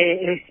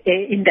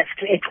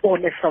industry at all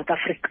as South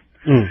Africa.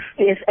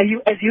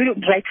 As you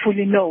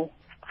rightfully know,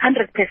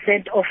 100%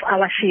 of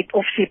our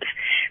ships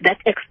that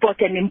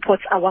export and import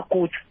our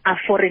goods are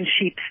foreign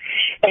ships.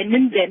 And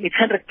in them, it's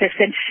 100%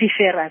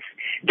 seafarers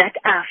that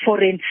are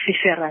foreign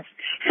seafarers.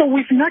 So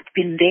we've not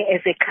been there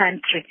as a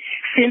country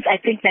since,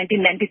 I think,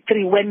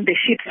 1993, when the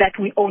ships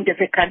that we owned as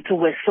a country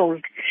were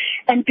sold.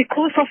 And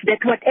because of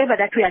that, whatever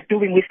that we are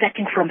doing, we're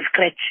starting from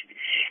scratch.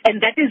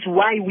 And that is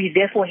why we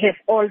therefore have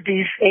all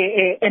these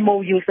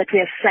MOUs that we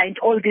have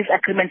signed, all these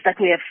agreements that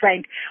we have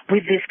signed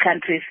with these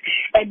countries.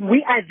 And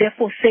we are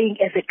therefore saying,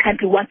 as a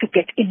country, we want to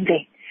get in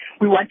there.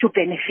 We want to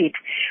benefit.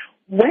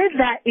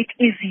 Whether it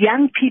is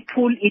young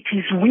people, it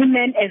is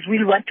women, as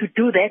we want to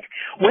do that,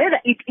 whether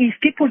it is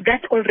people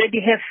that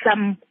already have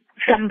some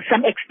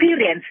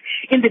experience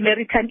in the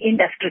maritime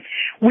industry,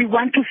 we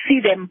want to see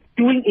them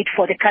doing it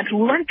for the country.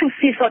 We want to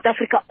see South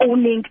Africa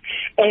owning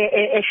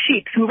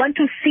ships. We want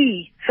to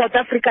see South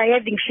Africa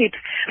having ships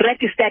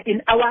registered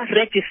in our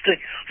registry,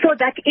 so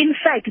that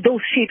inside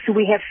those ships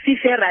we have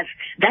seafarers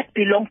that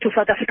belong to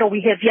South Africa.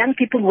 We have young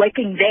people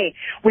working there.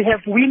 We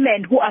have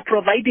women who are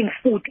providing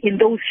food in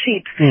those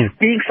ships,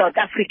 being South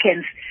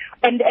Africans.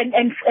 And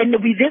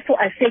we therefore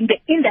are saying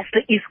the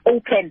industry is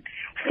open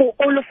for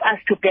all of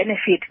us to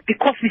benefit,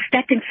 because we're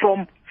starting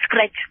from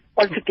scratch.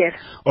 altogether.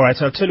 All right,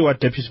 I'll tell you what,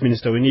 Deputy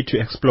Minister, we need to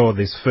explore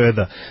this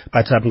further,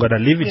 but I'm going to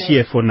leave it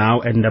here for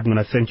now, and I'm going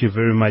to thank you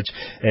very much,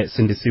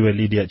 Sindisiwe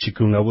Lydia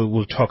Chikunga.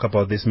 We'll talk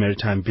about this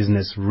maritime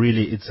business.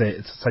 Really, it's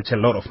such a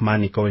lot of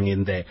money going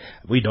in there.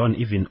 We don't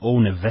even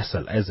own a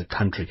vessel as a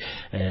country.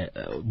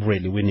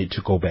 Really, we need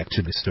to go back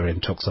to the story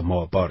and talk some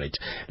more about it.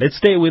 Let's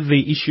stay with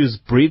the issues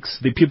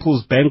BRICS. The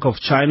People's Bank of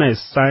China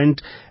has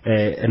signed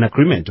an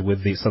agreement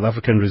with the South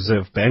African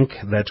Reserve Bank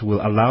that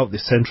will allow the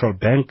central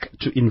bank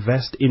to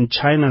invest in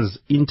China's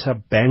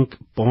interbank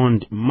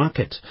bond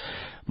market.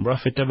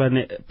 Mrafe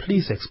Tabane,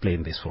 please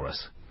explain this for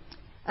us.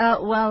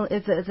 Well,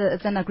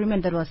 it's an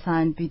agreement that was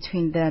signed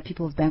between the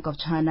People's Bank of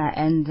China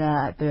and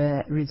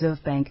the Reserve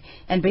Bank.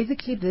 And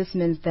basically this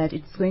means that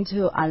it's going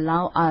to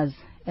allow us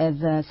as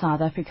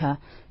South Africa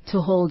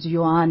to hold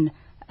yuan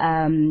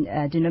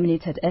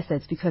denominated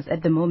assets, because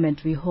at the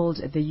moment we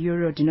hold the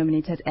euro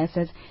denominated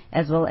assets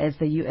as well as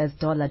the US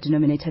dollar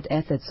denominated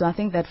assets. So I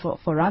think that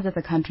for us as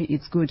a country,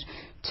 it's good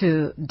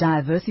to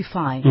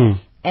diversify.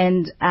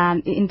 And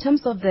in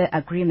terms of the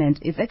agreement,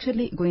 it's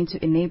actually going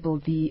to enable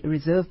the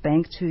Reserve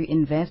Bank to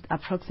invest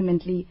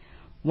approximately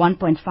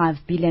 $1.5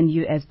 billion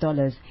US.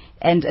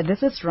 And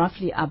this is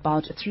roughly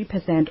about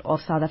 3% of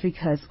South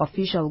Africa's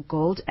official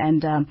gold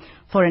and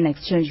foreign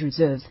exchange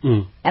reserves.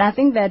 And I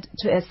think that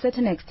to a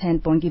certain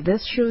extent, Bongi,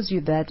 this shows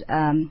you that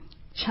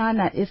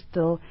China is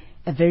still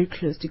a very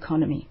closed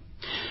economy.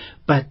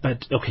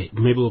 But okay,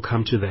 maybe we'll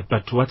come to that.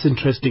 But what's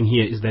interesting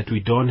here is that we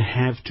don't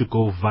have to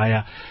go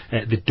via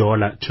the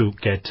dollar to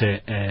get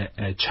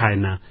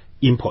China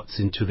imports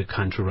into the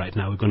country right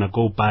now. We're going to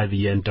go buy the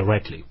yen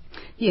directly.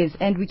 Yes,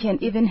 and we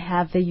can even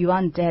have the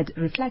yuan debt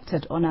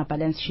reflected on our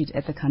balance sheet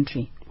as a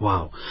country.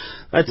 Wow,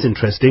 that's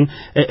interesting.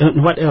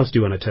 What else do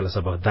you want to tell us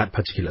about that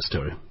particular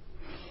story?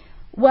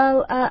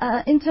 Well,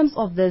 in terms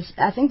of this,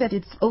 I think that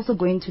it's also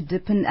going to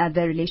deepen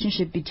the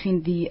relationship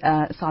between the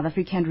South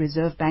African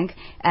Reserve Bank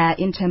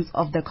in terms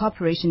of the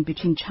cooperation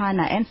between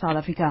China and South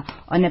Africa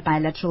on a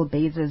bilateral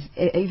basis,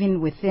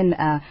 even within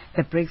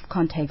the BRICS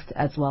context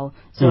as well.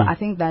 So I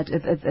think that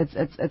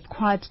it's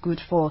quite good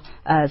for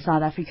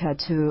South Africa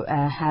to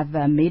have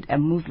made a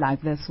move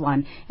like this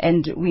one.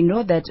 And we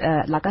know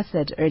that, like I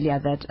said earlier,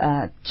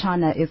 that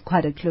China is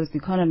quite a closed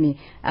economy.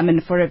 I mean,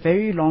 for a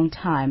very long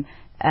time,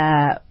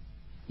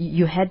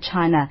 you had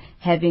China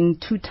having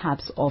two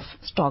types of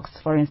stocks,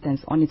 for instance,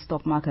 on its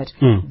stock market,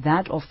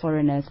 that of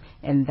foreigners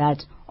and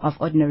that of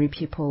ordinary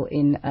people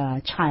in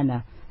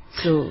China.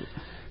 So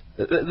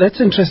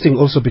that's interesting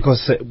also,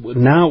 because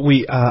now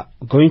we are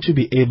going to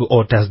be able,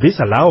 or does this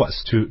allow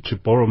us to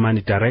borrow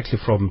money directly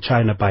from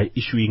China by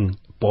issuing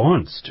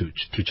bonds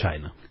to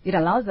China? It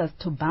allows us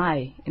to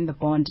buy in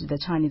the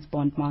Chinese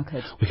bond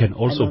market. We can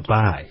also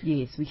buy.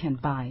 Yes, we can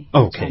buy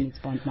in the Chinese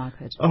bond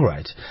market. All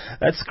right.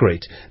 That's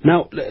great.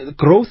 Now,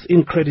 growth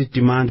in credit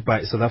demand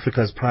by South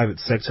Africa's private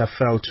sector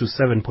fell to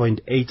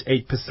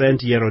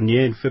 7.88%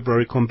 year-on-year in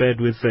February, compared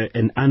with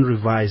an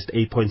unrevised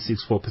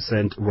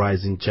 8.64%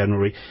 rise in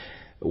January.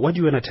 What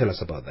do you want to tell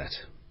us about that?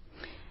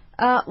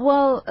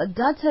 Well,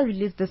 data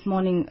released this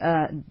morning,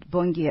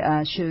 Bongi,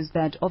 shows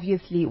that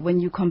obviously when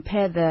you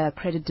compare the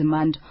credit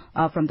demand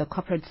from the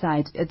corporate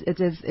side, it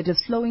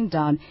is slowing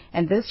down,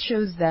 and this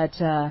shows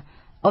that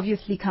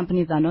obviously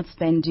companies are not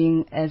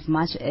spending as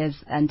much as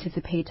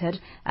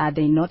anticipated.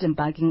 They're not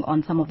embarking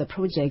on some of the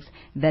projects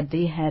that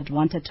they had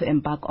wanted to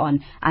embark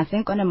on. I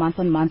think on a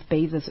month-on-month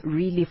basis,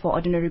 really for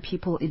ordinary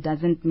people, it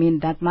doesn't mean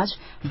that much,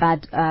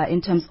 but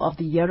in terms of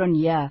the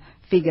year-on-year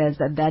figures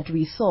that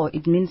we saw,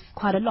 it means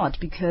quite a lot,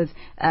 because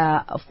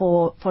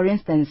for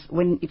instance,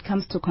 when it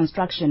comes to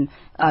construction,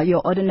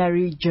 your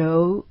ordinary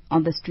Joe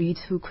on the street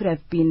who could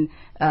have been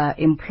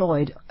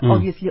employed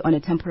obviously on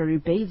a temporary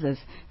basis,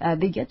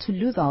 they get to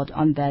lose out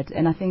on that.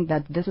 And I think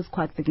that this is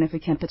quite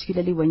significant,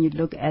 particularly when you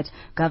look at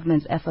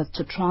government's efforts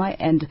to try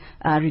and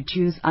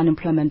reduce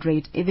unemployment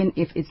rate, even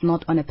if it's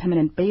not on a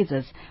permanent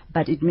basis,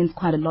 but it means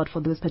quite a lot for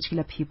those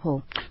particular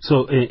people.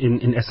 So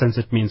in essence,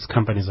 it means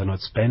companies are not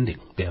spending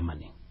their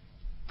money.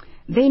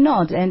 They're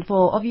not, and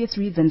for obvious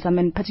reasons. I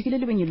mean,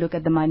 particularly when you look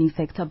at the mining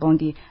sector,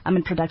 Bongi, I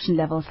mean, production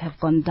levels have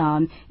gone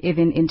down,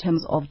 even in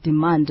terms of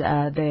demand.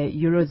 The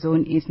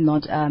Eurozone is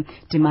not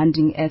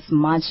demanding as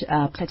much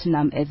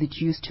platinum as it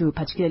used to,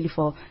 particularly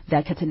for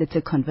their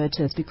catalytic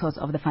converters, because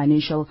of the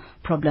financial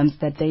problems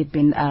that they've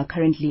been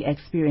currently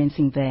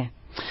experiencing there.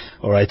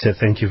 All right,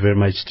 thank you very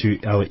much to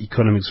our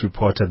economics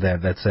reporter there.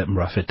 That's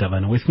Mrafe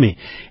Tabane with me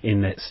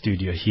in the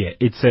studio here.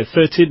 It's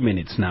 13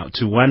 minutes now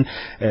to 1.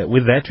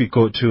 With that, we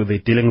go to the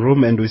dealing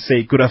room and we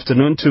say good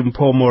afternoon to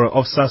Mpho Mora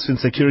of Sasfin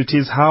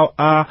Securities. How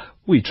are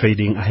we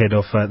trading ahead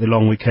of the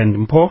long weekend,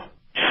 Mpho?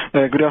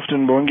 Good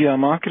afternoon, Bongi. Our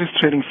market is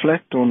trading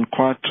flat on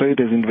quiet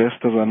trade as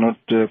investors are not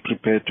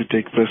prepared to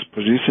take fresh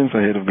positions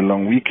ahead of the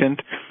long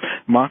weekend.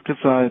 Markets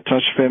are a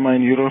touch firmer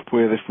in Europe,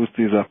 where the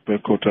FTSE is up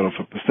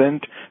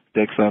 0.25%,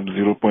 DAX up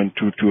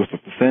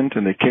 0.22%,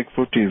 and the CAC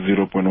 40 is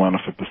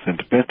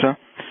 0.1% better.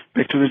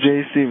 Back to the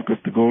JSE, we've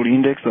got the gold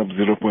index up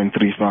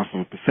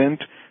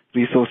 0.35%,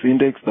 resource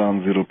index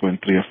down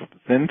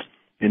 0.3%,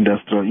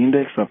 Industrial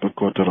index up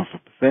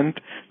 0.25%.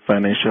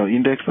 Financial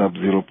index up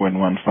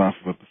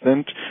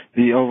 0.15%.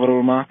 The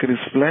overall market is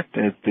flat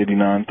at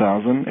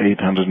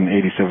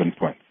 39,887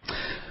 points.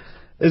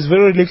 There's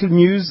very little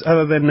news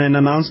other than an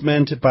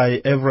announcement by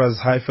Evraz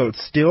Highveld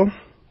Steel.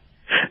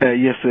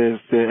 Yes, the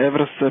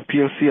Everest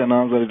PLC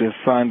announced that it has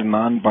signed a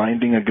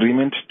non-binding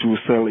agreement to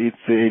sell its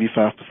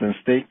 85%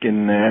 stake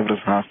in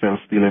Everest Highveld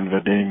Steel and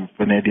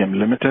Vanadium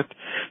Limited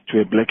to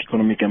a Black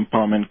Economic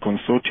Empowerment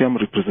Consortium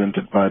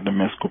represented by the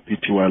Mesco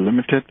Pty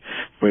Limited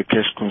for a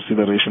cash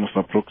consideration of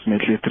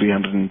approximately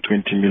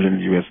 $320 million.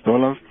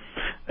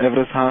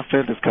 Everest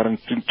Highveld is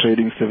currently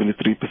trading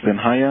 73%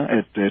 higher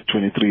at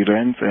 23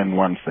 rands and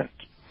 1 cent.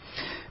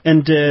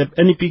 And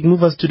any big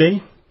movers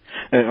today?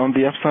 On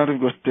the upside,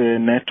 we've got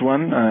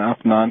Net1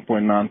 up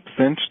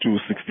 9.9% to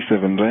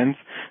 67 rands.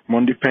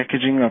 Mondi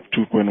Packaging up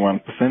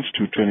 2.1%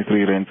 to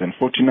 23 rands and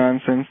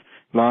 49 cents.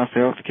 Life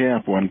Healthcare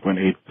up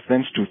 1.8%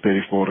 to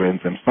 34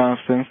 rands and 5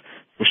 cents.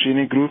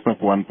 Foschini Group up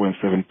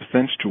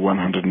 1.7% to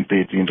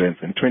 113 rands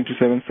and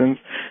 27 cents.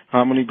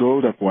 Harmony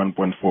Gold up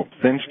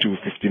 1.4% to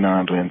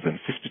 59 rands and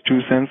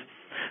 52 cents.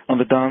 On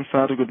the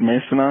downside, we've got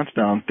Masonite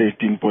down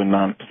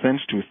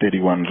 13.9% to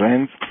 31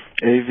 rands.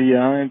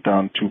 AVI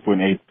down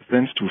 2.8%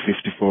 to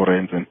 54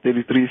 rands and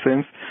 33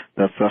 cents.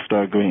 That's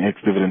after going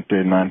ex-dividend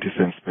 90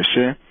 cents per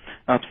share.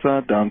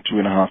 Upside down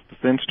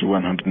 2.5% to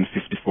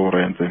 154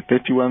 rands and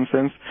 31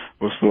 cents.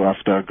 Also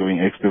after going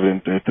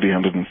ex-dividend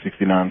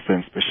 369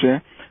 cents per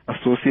share.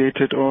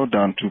 Associated Ore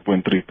down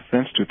 2.3%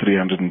 to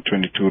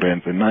 322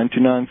 rands and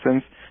 99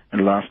 cents.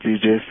 And lastly,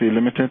 JSE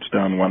Limited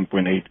down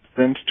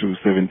 1.8% to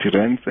 70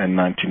 rands and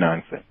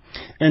 99 cents.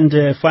 And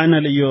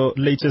finally, your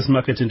latest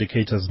market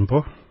indicators,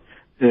 Mpo?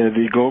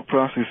 The gold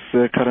price is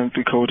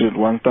currently quoted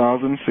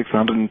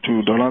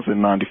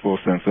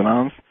 $1,602.94 an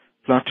ounce.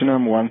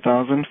 Platinum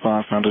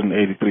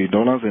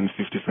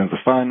 $1,583.50 a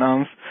fine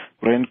ounce.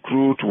 Brent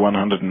crude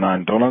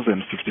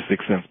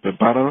 $109.56 per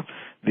barrel.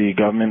 The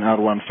government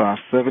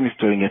R157 is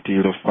trading at a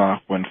yield of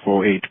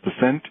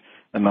 5.48%.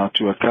 And now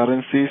to our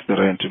currencies, the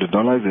rand to the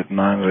dollar is at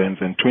 9 rands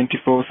and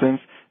 24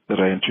 cents. The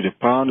rand to the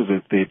pound is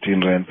at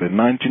 13 rands and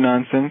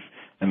 99 cents.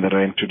 And the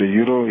rand to the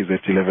euro is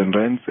at 11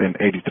 rands and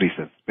 83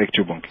 cents. Back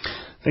to you, Bongi.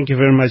 Thank you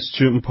very much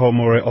to Mpho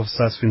More of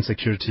Sasfin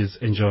Securities.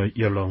 Enjoy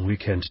your long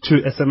weekend.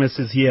 2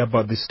 SMSs here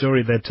about the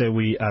story that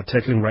we are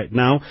tackling right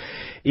now.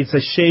 It's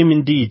a shame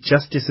indeed.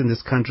 Justice in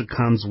this country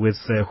comes with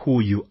who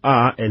you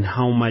are and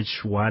how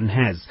much one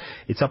has.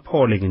 It's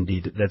appalling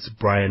indeed. That's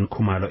Brian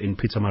Kumalo in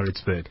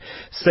Pietermaritzburg.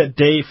 Sad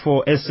day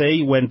for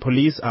SA when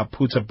police are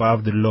put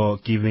above the law,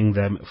 giving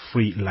them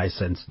free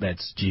license.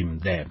 That's Jim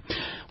there.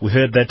 We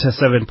heard that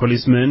 7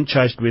 policemen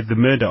charged with the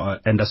murder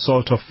and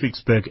assault of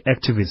Vicksburg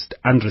activist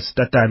Andres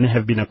Tatane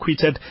have been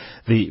acquitted.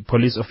 The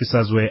police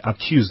officers were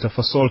accused of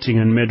assaulting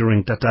and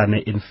murdering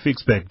Tatane in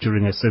Vicksburg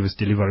during a service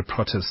delivery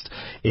protest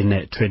in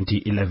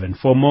 2011.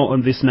 For more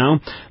on this now,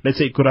 let's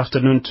say good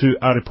afternoon to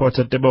our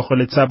reporter Tebogo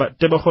Letsaba.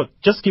 Tebogo,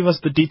 just give us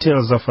the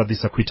details of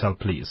this acquittal,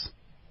 please.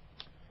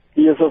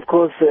 Yes, of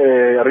course,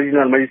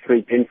 Regional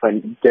Magistrate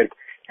Van Dijk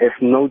has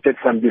noted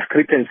some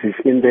discrepancies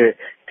in the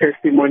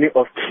testimony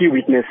of key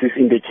witnesses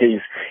in the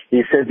case.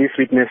 He said these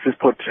witnesses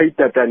portrayed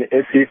Tatane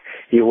as if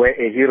he were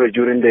a hero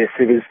during the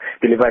service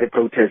delivery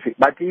protest.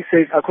 But he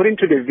says,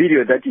 according to the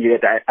video that he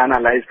had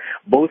analyzed,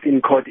 both in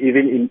court,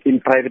 even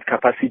in private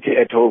capacity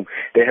at home,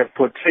 they have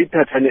portrayed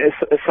Tatane as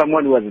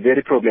someone who was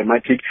very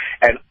problematic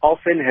and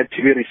often had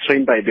to be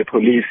restrained by the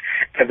police.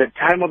 At the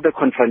time of the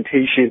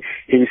confrontation,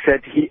 he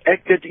said he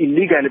acted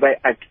illegally by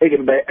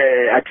attacking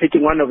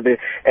one of the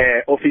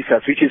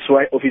officers, which is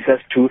why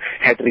officers too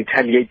had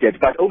retaliated.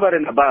 But over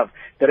and above,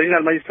 the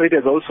regional magistrate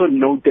has also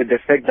noted the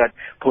fact that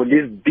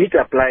police did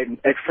apply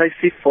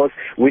excessive force,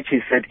 which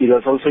he said it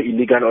was also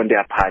illegal on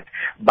their part.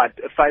 But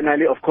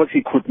finally, of course,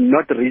 he could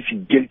not reach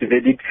guilty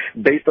verdict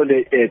based on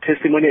the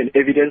testimony and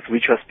evidence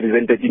which was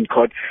presented in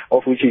court,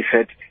 of which he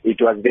said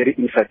it was very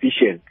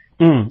insufficient.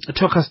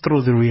 Talk us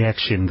through the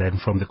reaction then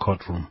from the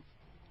courtroom.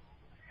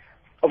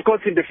 Of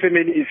course, the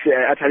family is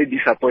utterly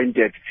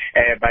disappointed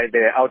by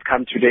the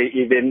outcome today.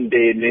 Even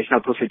the National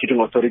Prosecuting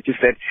Authority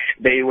said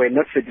they were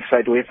not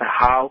satisfied with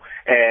how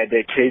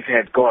the case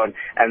had gone.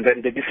 And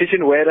then the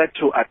decision whether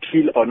to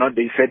appeal or not,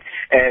 they said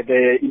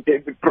the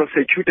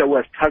prosecutor who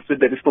was tasked with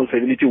the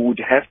responsibility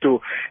would have to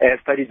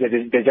study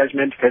the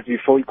judgment first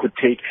before he could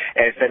take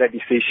a further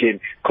decision.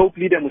 COPE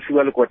leader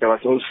Musiwa Lukwata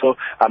was also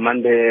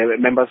among the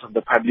members of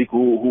the public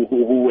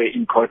who were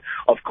in court.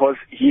 Of course,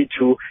 he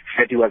too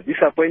said he was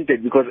disappointed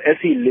because as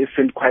he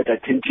listened quite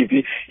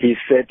attentively, he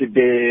said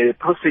the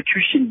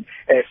prosecution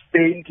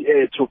failed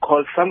to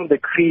call some of the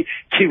key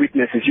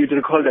witnesses. You'd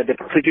recall that the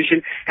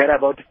prosecution had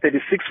about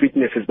 36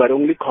 witnesses, but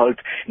only called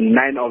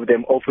 9 of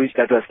them, of which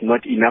that was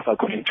not enough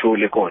according to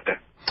Lekota.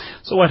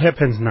 So what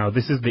happens now?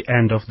 This is the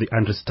end of the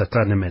Andres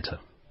Tatane matter.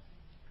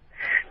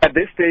 At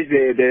this stage,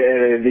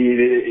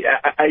 the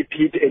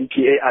IPID and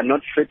PA are not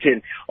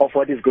certain of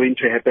what is going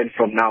to happen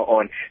from now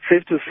on.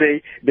 Safe to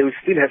say, they will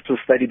still have to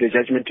study the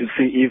judgment to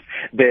see if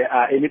there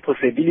are any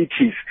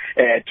possibilities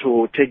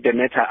to take the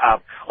matter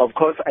up. Of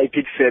course,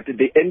 IPID said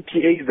the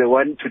NPA is the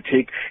one to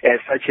take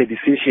such a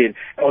decision,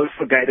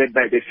 also guided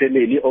by the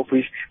family, of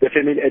which the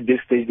family at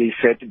this stage, they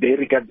said they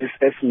regard this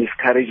as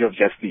miscarriage of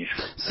justice.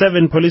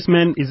 7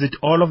 policemen, is it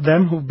all of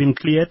them who've been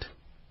cleared?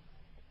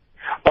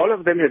 All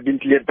of them have been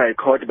cleared by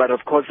court, but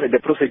of course the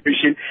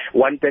prosecution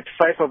wanted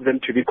 5 of them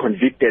to be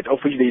convicted, of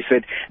which they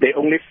said they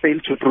only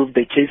failed to prove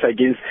the case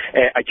against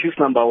accused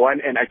number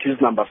 1 and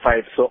accused number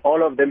 5. So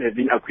all of them have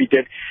been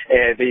acquitted.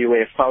 They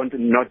were found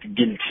not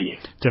guilty.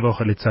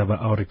 Tebogo Letsaba,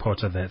 our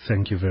reporter there.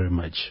 Thank you very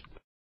much.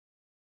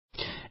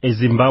 A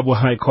Zimbabwe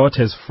High Court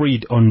has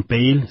freed on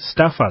bail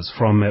staffers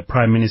from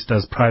Prime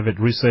Minister's Private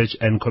Research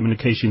and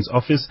Communications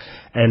Office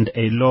and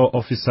a law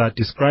officer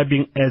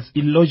describing as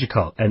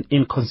illogical and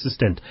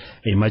inconsistent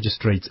a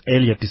magistrate's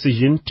earlier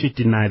decision to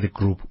deny the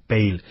group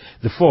bail.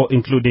 The 4,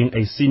 including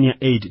a senior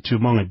aide to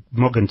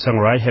Morgan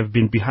Tsvangirai, have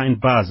been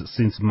behind bars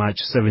since March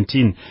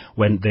 17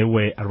 when they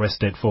were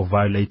arrested for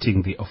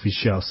violating the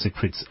Official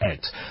Secrets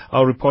Act.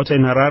 Our reporter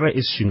in Harare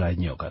is Shingai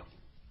Nyoka.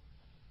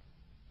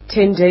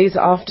 10 days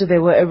after they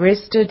were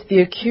arrested, the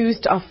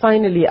accused are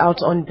finally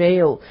out on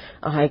bail.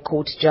 A High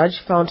Court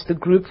judge found the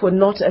group were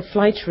not a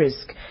flight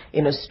risk.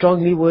 In a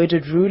strongly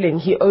worded ruling,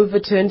 he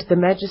overturned the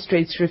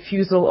magistrate's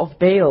refusal of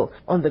bail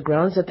on the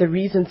grounds that the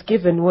reasons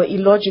given were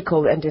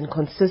illogical and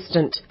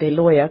inconsistent. Their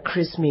lawyer,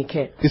 Chris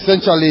Mike.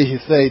 Essentially, he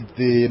said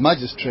the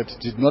magistrate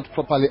did not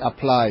properly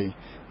apply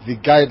the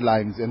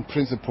guidelines and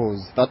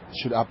principles that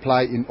should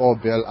apply in all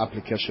bail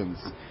applications.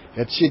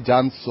 Had she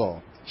done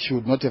so, she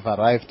would not have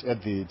arrived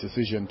at the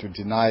decision to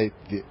deny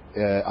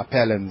the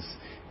appellants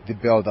the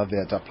bail that they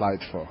had applied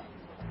for.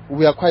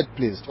 We are quite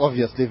pleased,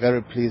 obviously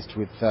very pleased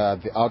with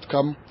the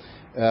outcome.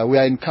 We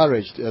are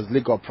encouraged as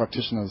legal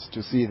practitioners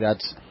to see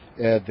that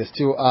there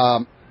still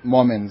are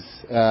moments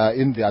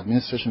in the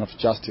administration of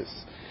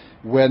justice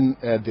when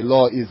the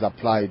law is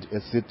applied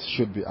as it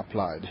should be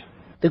applied.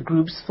 The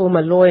group's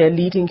former lawyer,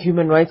 leading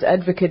human rights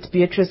advocate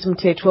Beatrice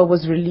Mthethwa,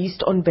 was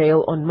released on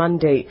bail on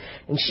Monday,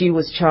 and she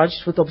was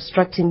charged with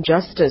obstructing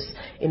justice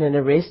in an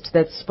arrest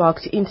that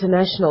sparked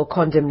international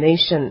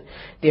condemnation.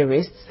 The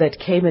arrests that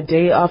came a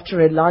day after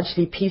a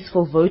largely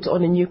peaceful vote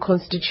on a new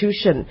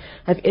constitution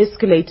have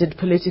escalated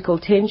political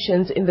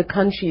tensions in the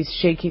country's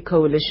shaky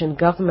coalition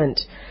government.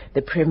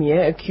 The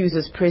premier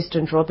accuses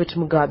President Robert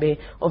Mugabe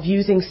of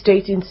using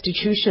state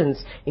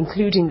institutions,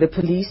 including the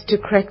police, to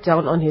crack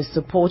down on his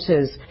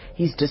supporters.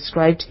 He's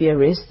described the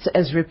arrests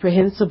as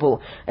reprehensible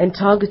and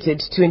targeted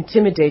to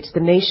intimidate the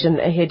nation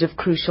ahead of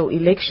crucial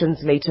elections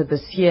later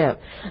this year.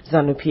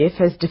 ZANU-PF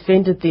has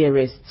defended the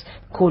arrests,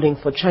 calling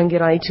for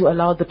Tsvangirai to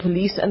allow the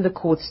police and the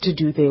courts to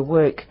do their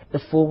work.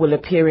 The 4 will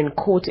appear in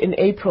court in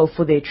April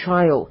for their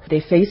trial. They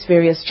face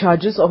various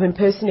charges of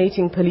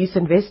impersonating police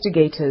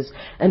investigators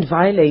and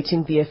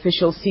violating the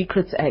Official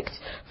Secrets Act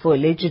for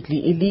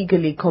allegedly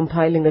illegally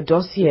compiling a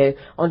dossier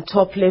on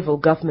top-level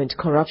government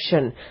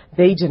corruption.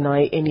 They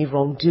deny any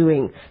wrongdoing.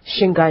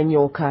 Shingai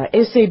Nyoka,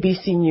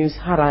 SABC News,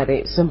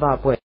 Harare,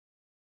 Zimbabwe.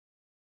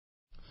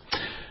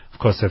 Of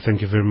course,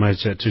 thank you very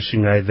much to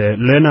Shingai there.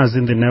 Learners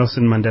in the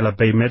Nelson Mandela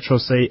Bay Metro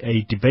say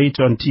a debate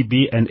on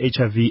TB and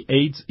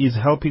HIV/AIDS is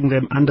helping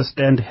them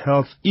understand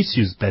health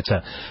issues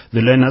better. The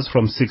learners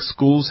from 6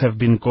 schools have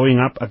been going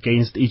up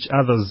against each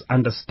other's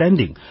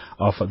understanding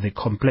of the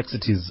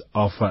complexities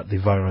of the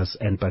virus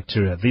and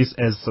bacteria. This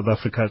as South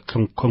Africa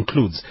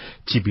concludes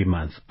TB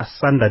month.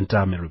 Asanda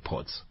Ntame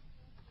reports.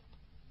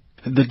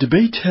 The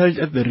debate held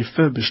at the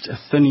refurbished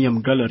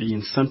Athenaeum Gallery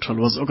in Central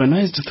was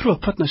organized through a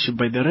partnership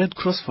by the Red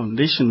Cross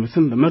Foundation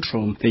within the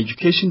Metro, the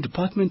Education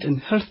Department and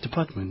Health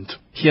Department.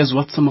 Here's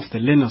what some of the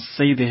learners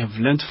say they have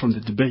learned from the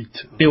debate.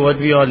 What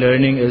we are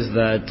learning is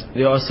that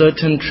there are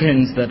certain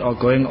trends that are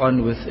going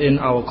on within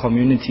our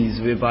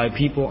communities whereby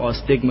people are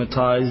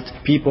stigmatized,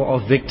 people are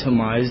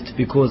victimized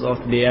because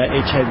of their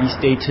HIV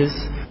status.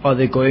 Are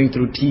they going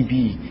through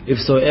TB? If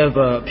so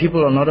ever,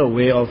 people are not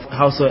aware of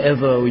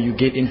howsoever you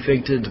get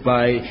infected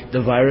by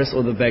the virus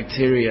or the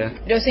bacteria.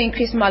 It also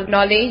increased my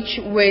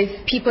knowledge with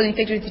people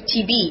infected with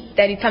TB,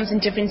 that it comes in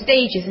different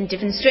stages and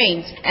different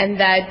strains, and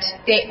that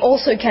they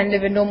also can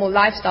live a normal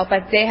lifestyle,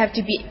 but they have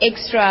to be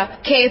extra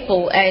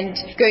careful and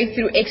go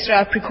through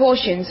extra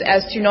precautions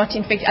as to not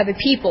infect other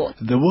people.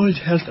 The World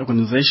Health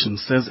Organization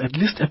says at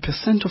least 1%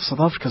 of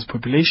South Africa's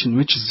population,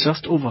 which is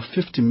just over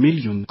 50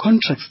 million,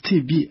 contracts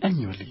TB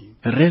annually.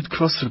 A Red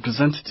Cross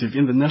representative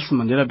in the Nelson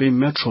Mandela Bay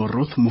Metro,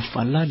 Ruth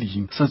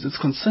Mufalali, says it's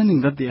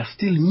concerning that there are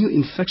still new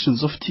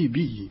infections of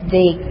TB.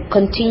 There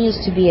continues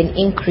to be an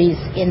increase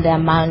in the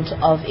amount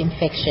of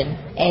infection.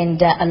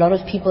 and a lot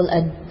of people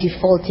are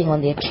defaulting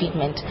on their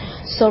treatment.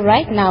 So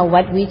right now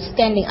what we're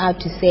standing out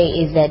to say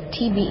is that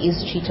TB is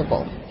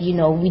treatable. You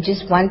know, we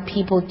just want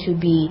people to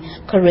be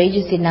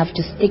courageous enough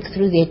to stick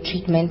through their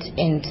treatment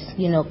and,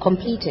 you know,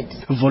 complete it.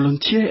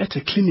 Volunteer at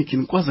a clinic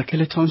in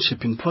KwaZakele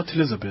Township in Port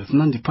Elizabeth,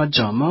 Nandipa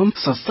Jama,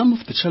 says some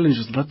of the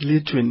challenges that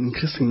lead to an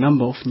increasing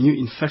number of new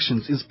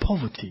infections is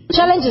poverty.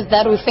 Challenges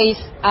that we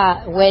face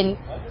are when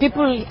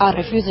people are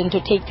refusing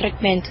to take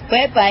treatment,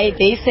 whereby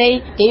they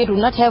say they do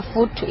not have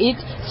food to eat,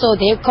 so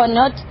they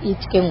cannot eat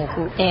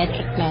their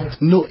treatment.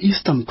 No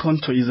Eastern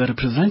Konto is a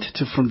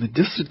representative from the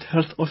District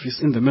Health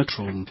Office in the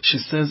Metro. She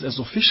says as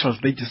officials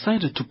they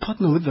decided to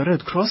partner with the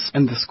Red Cross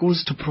and the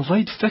schools to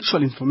provide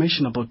factual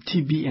information about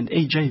TB and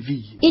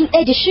HIV. In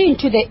addition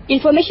to the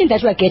information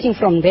that we are getting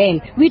from them,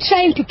 we're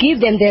trying to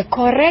give them the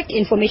correct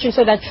information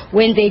so that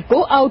when they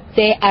go out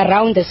there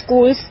around the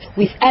schools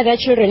with other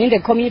children in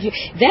the community,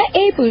 they're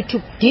able to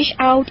dish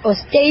out or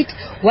state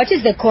what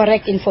is the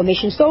correct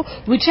information. So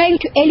we're trying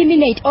to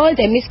eliminate all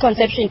the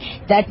misconceptions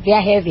that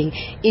they're having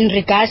in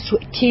regards to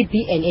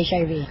TB and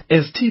HIV.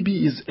 As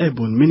TB is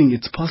airborne, meaning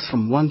it's passed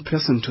from one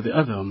person to the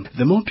other,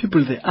 the more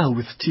people there are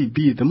with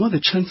TB, the more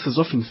the chances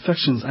of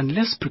infections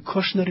unless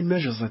precautionary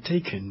measures are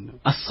taken.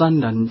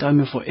 Asanda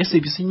Ndame for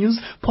SABC News,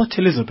 Port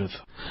Elizabeth.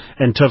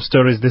 And top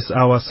stories this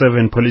hour: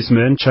 7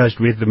 policemen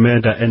charged with the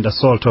murder and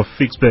assault of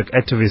Ficksburg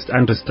activist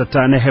Andres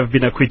Tatane have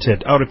been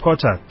acquitted. Our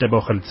reporter, Debo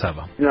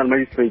Khalitsava. Regional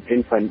Magistrate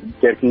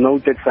Penfan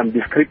noted some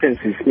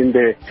discrepancies in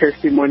the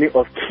testimony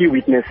of key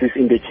witnesses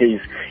in the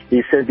case.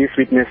 He said these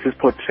witnesses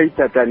portrayed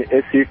Tatane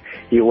as if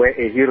he were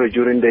a hero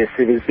during the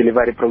civil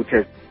delivery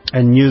protest.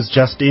 And news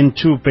just in: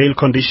 2 bail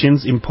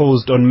conditions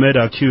imposed on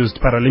murder-accused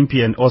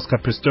Paralympian Oscar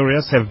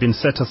Pistorius have been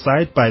set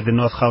aside by the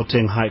North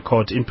Gauteng High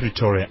Court in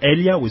Pretoria.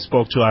 Earlier, we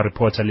spoke to our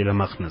reporter Lila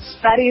Magnus.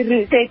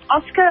 He said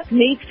Oscar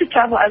needs to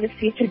travel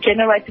overseas to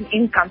generate an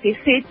income. He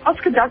said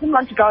Oscar doesn't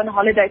want to go on a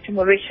holiday to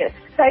Mauritius.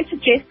 So he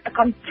suggests a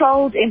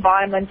controlled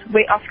environment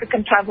where Oscar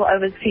can travel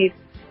overseas.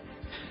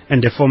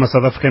 And the former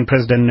South African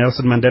President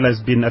Nelson Mandela has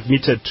been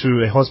admitted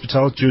to a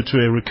hospital due to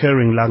a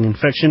recurring lung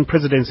infection.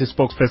 Presidency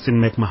spokesperson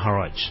Meg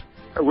Maharaj.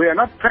 We are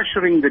not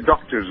pressuring the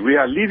doctors. We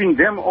are leaving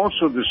them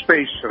also the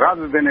space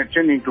rather than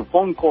attending to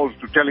phone calls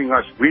to telling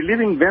us. We're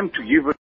leaving them to give us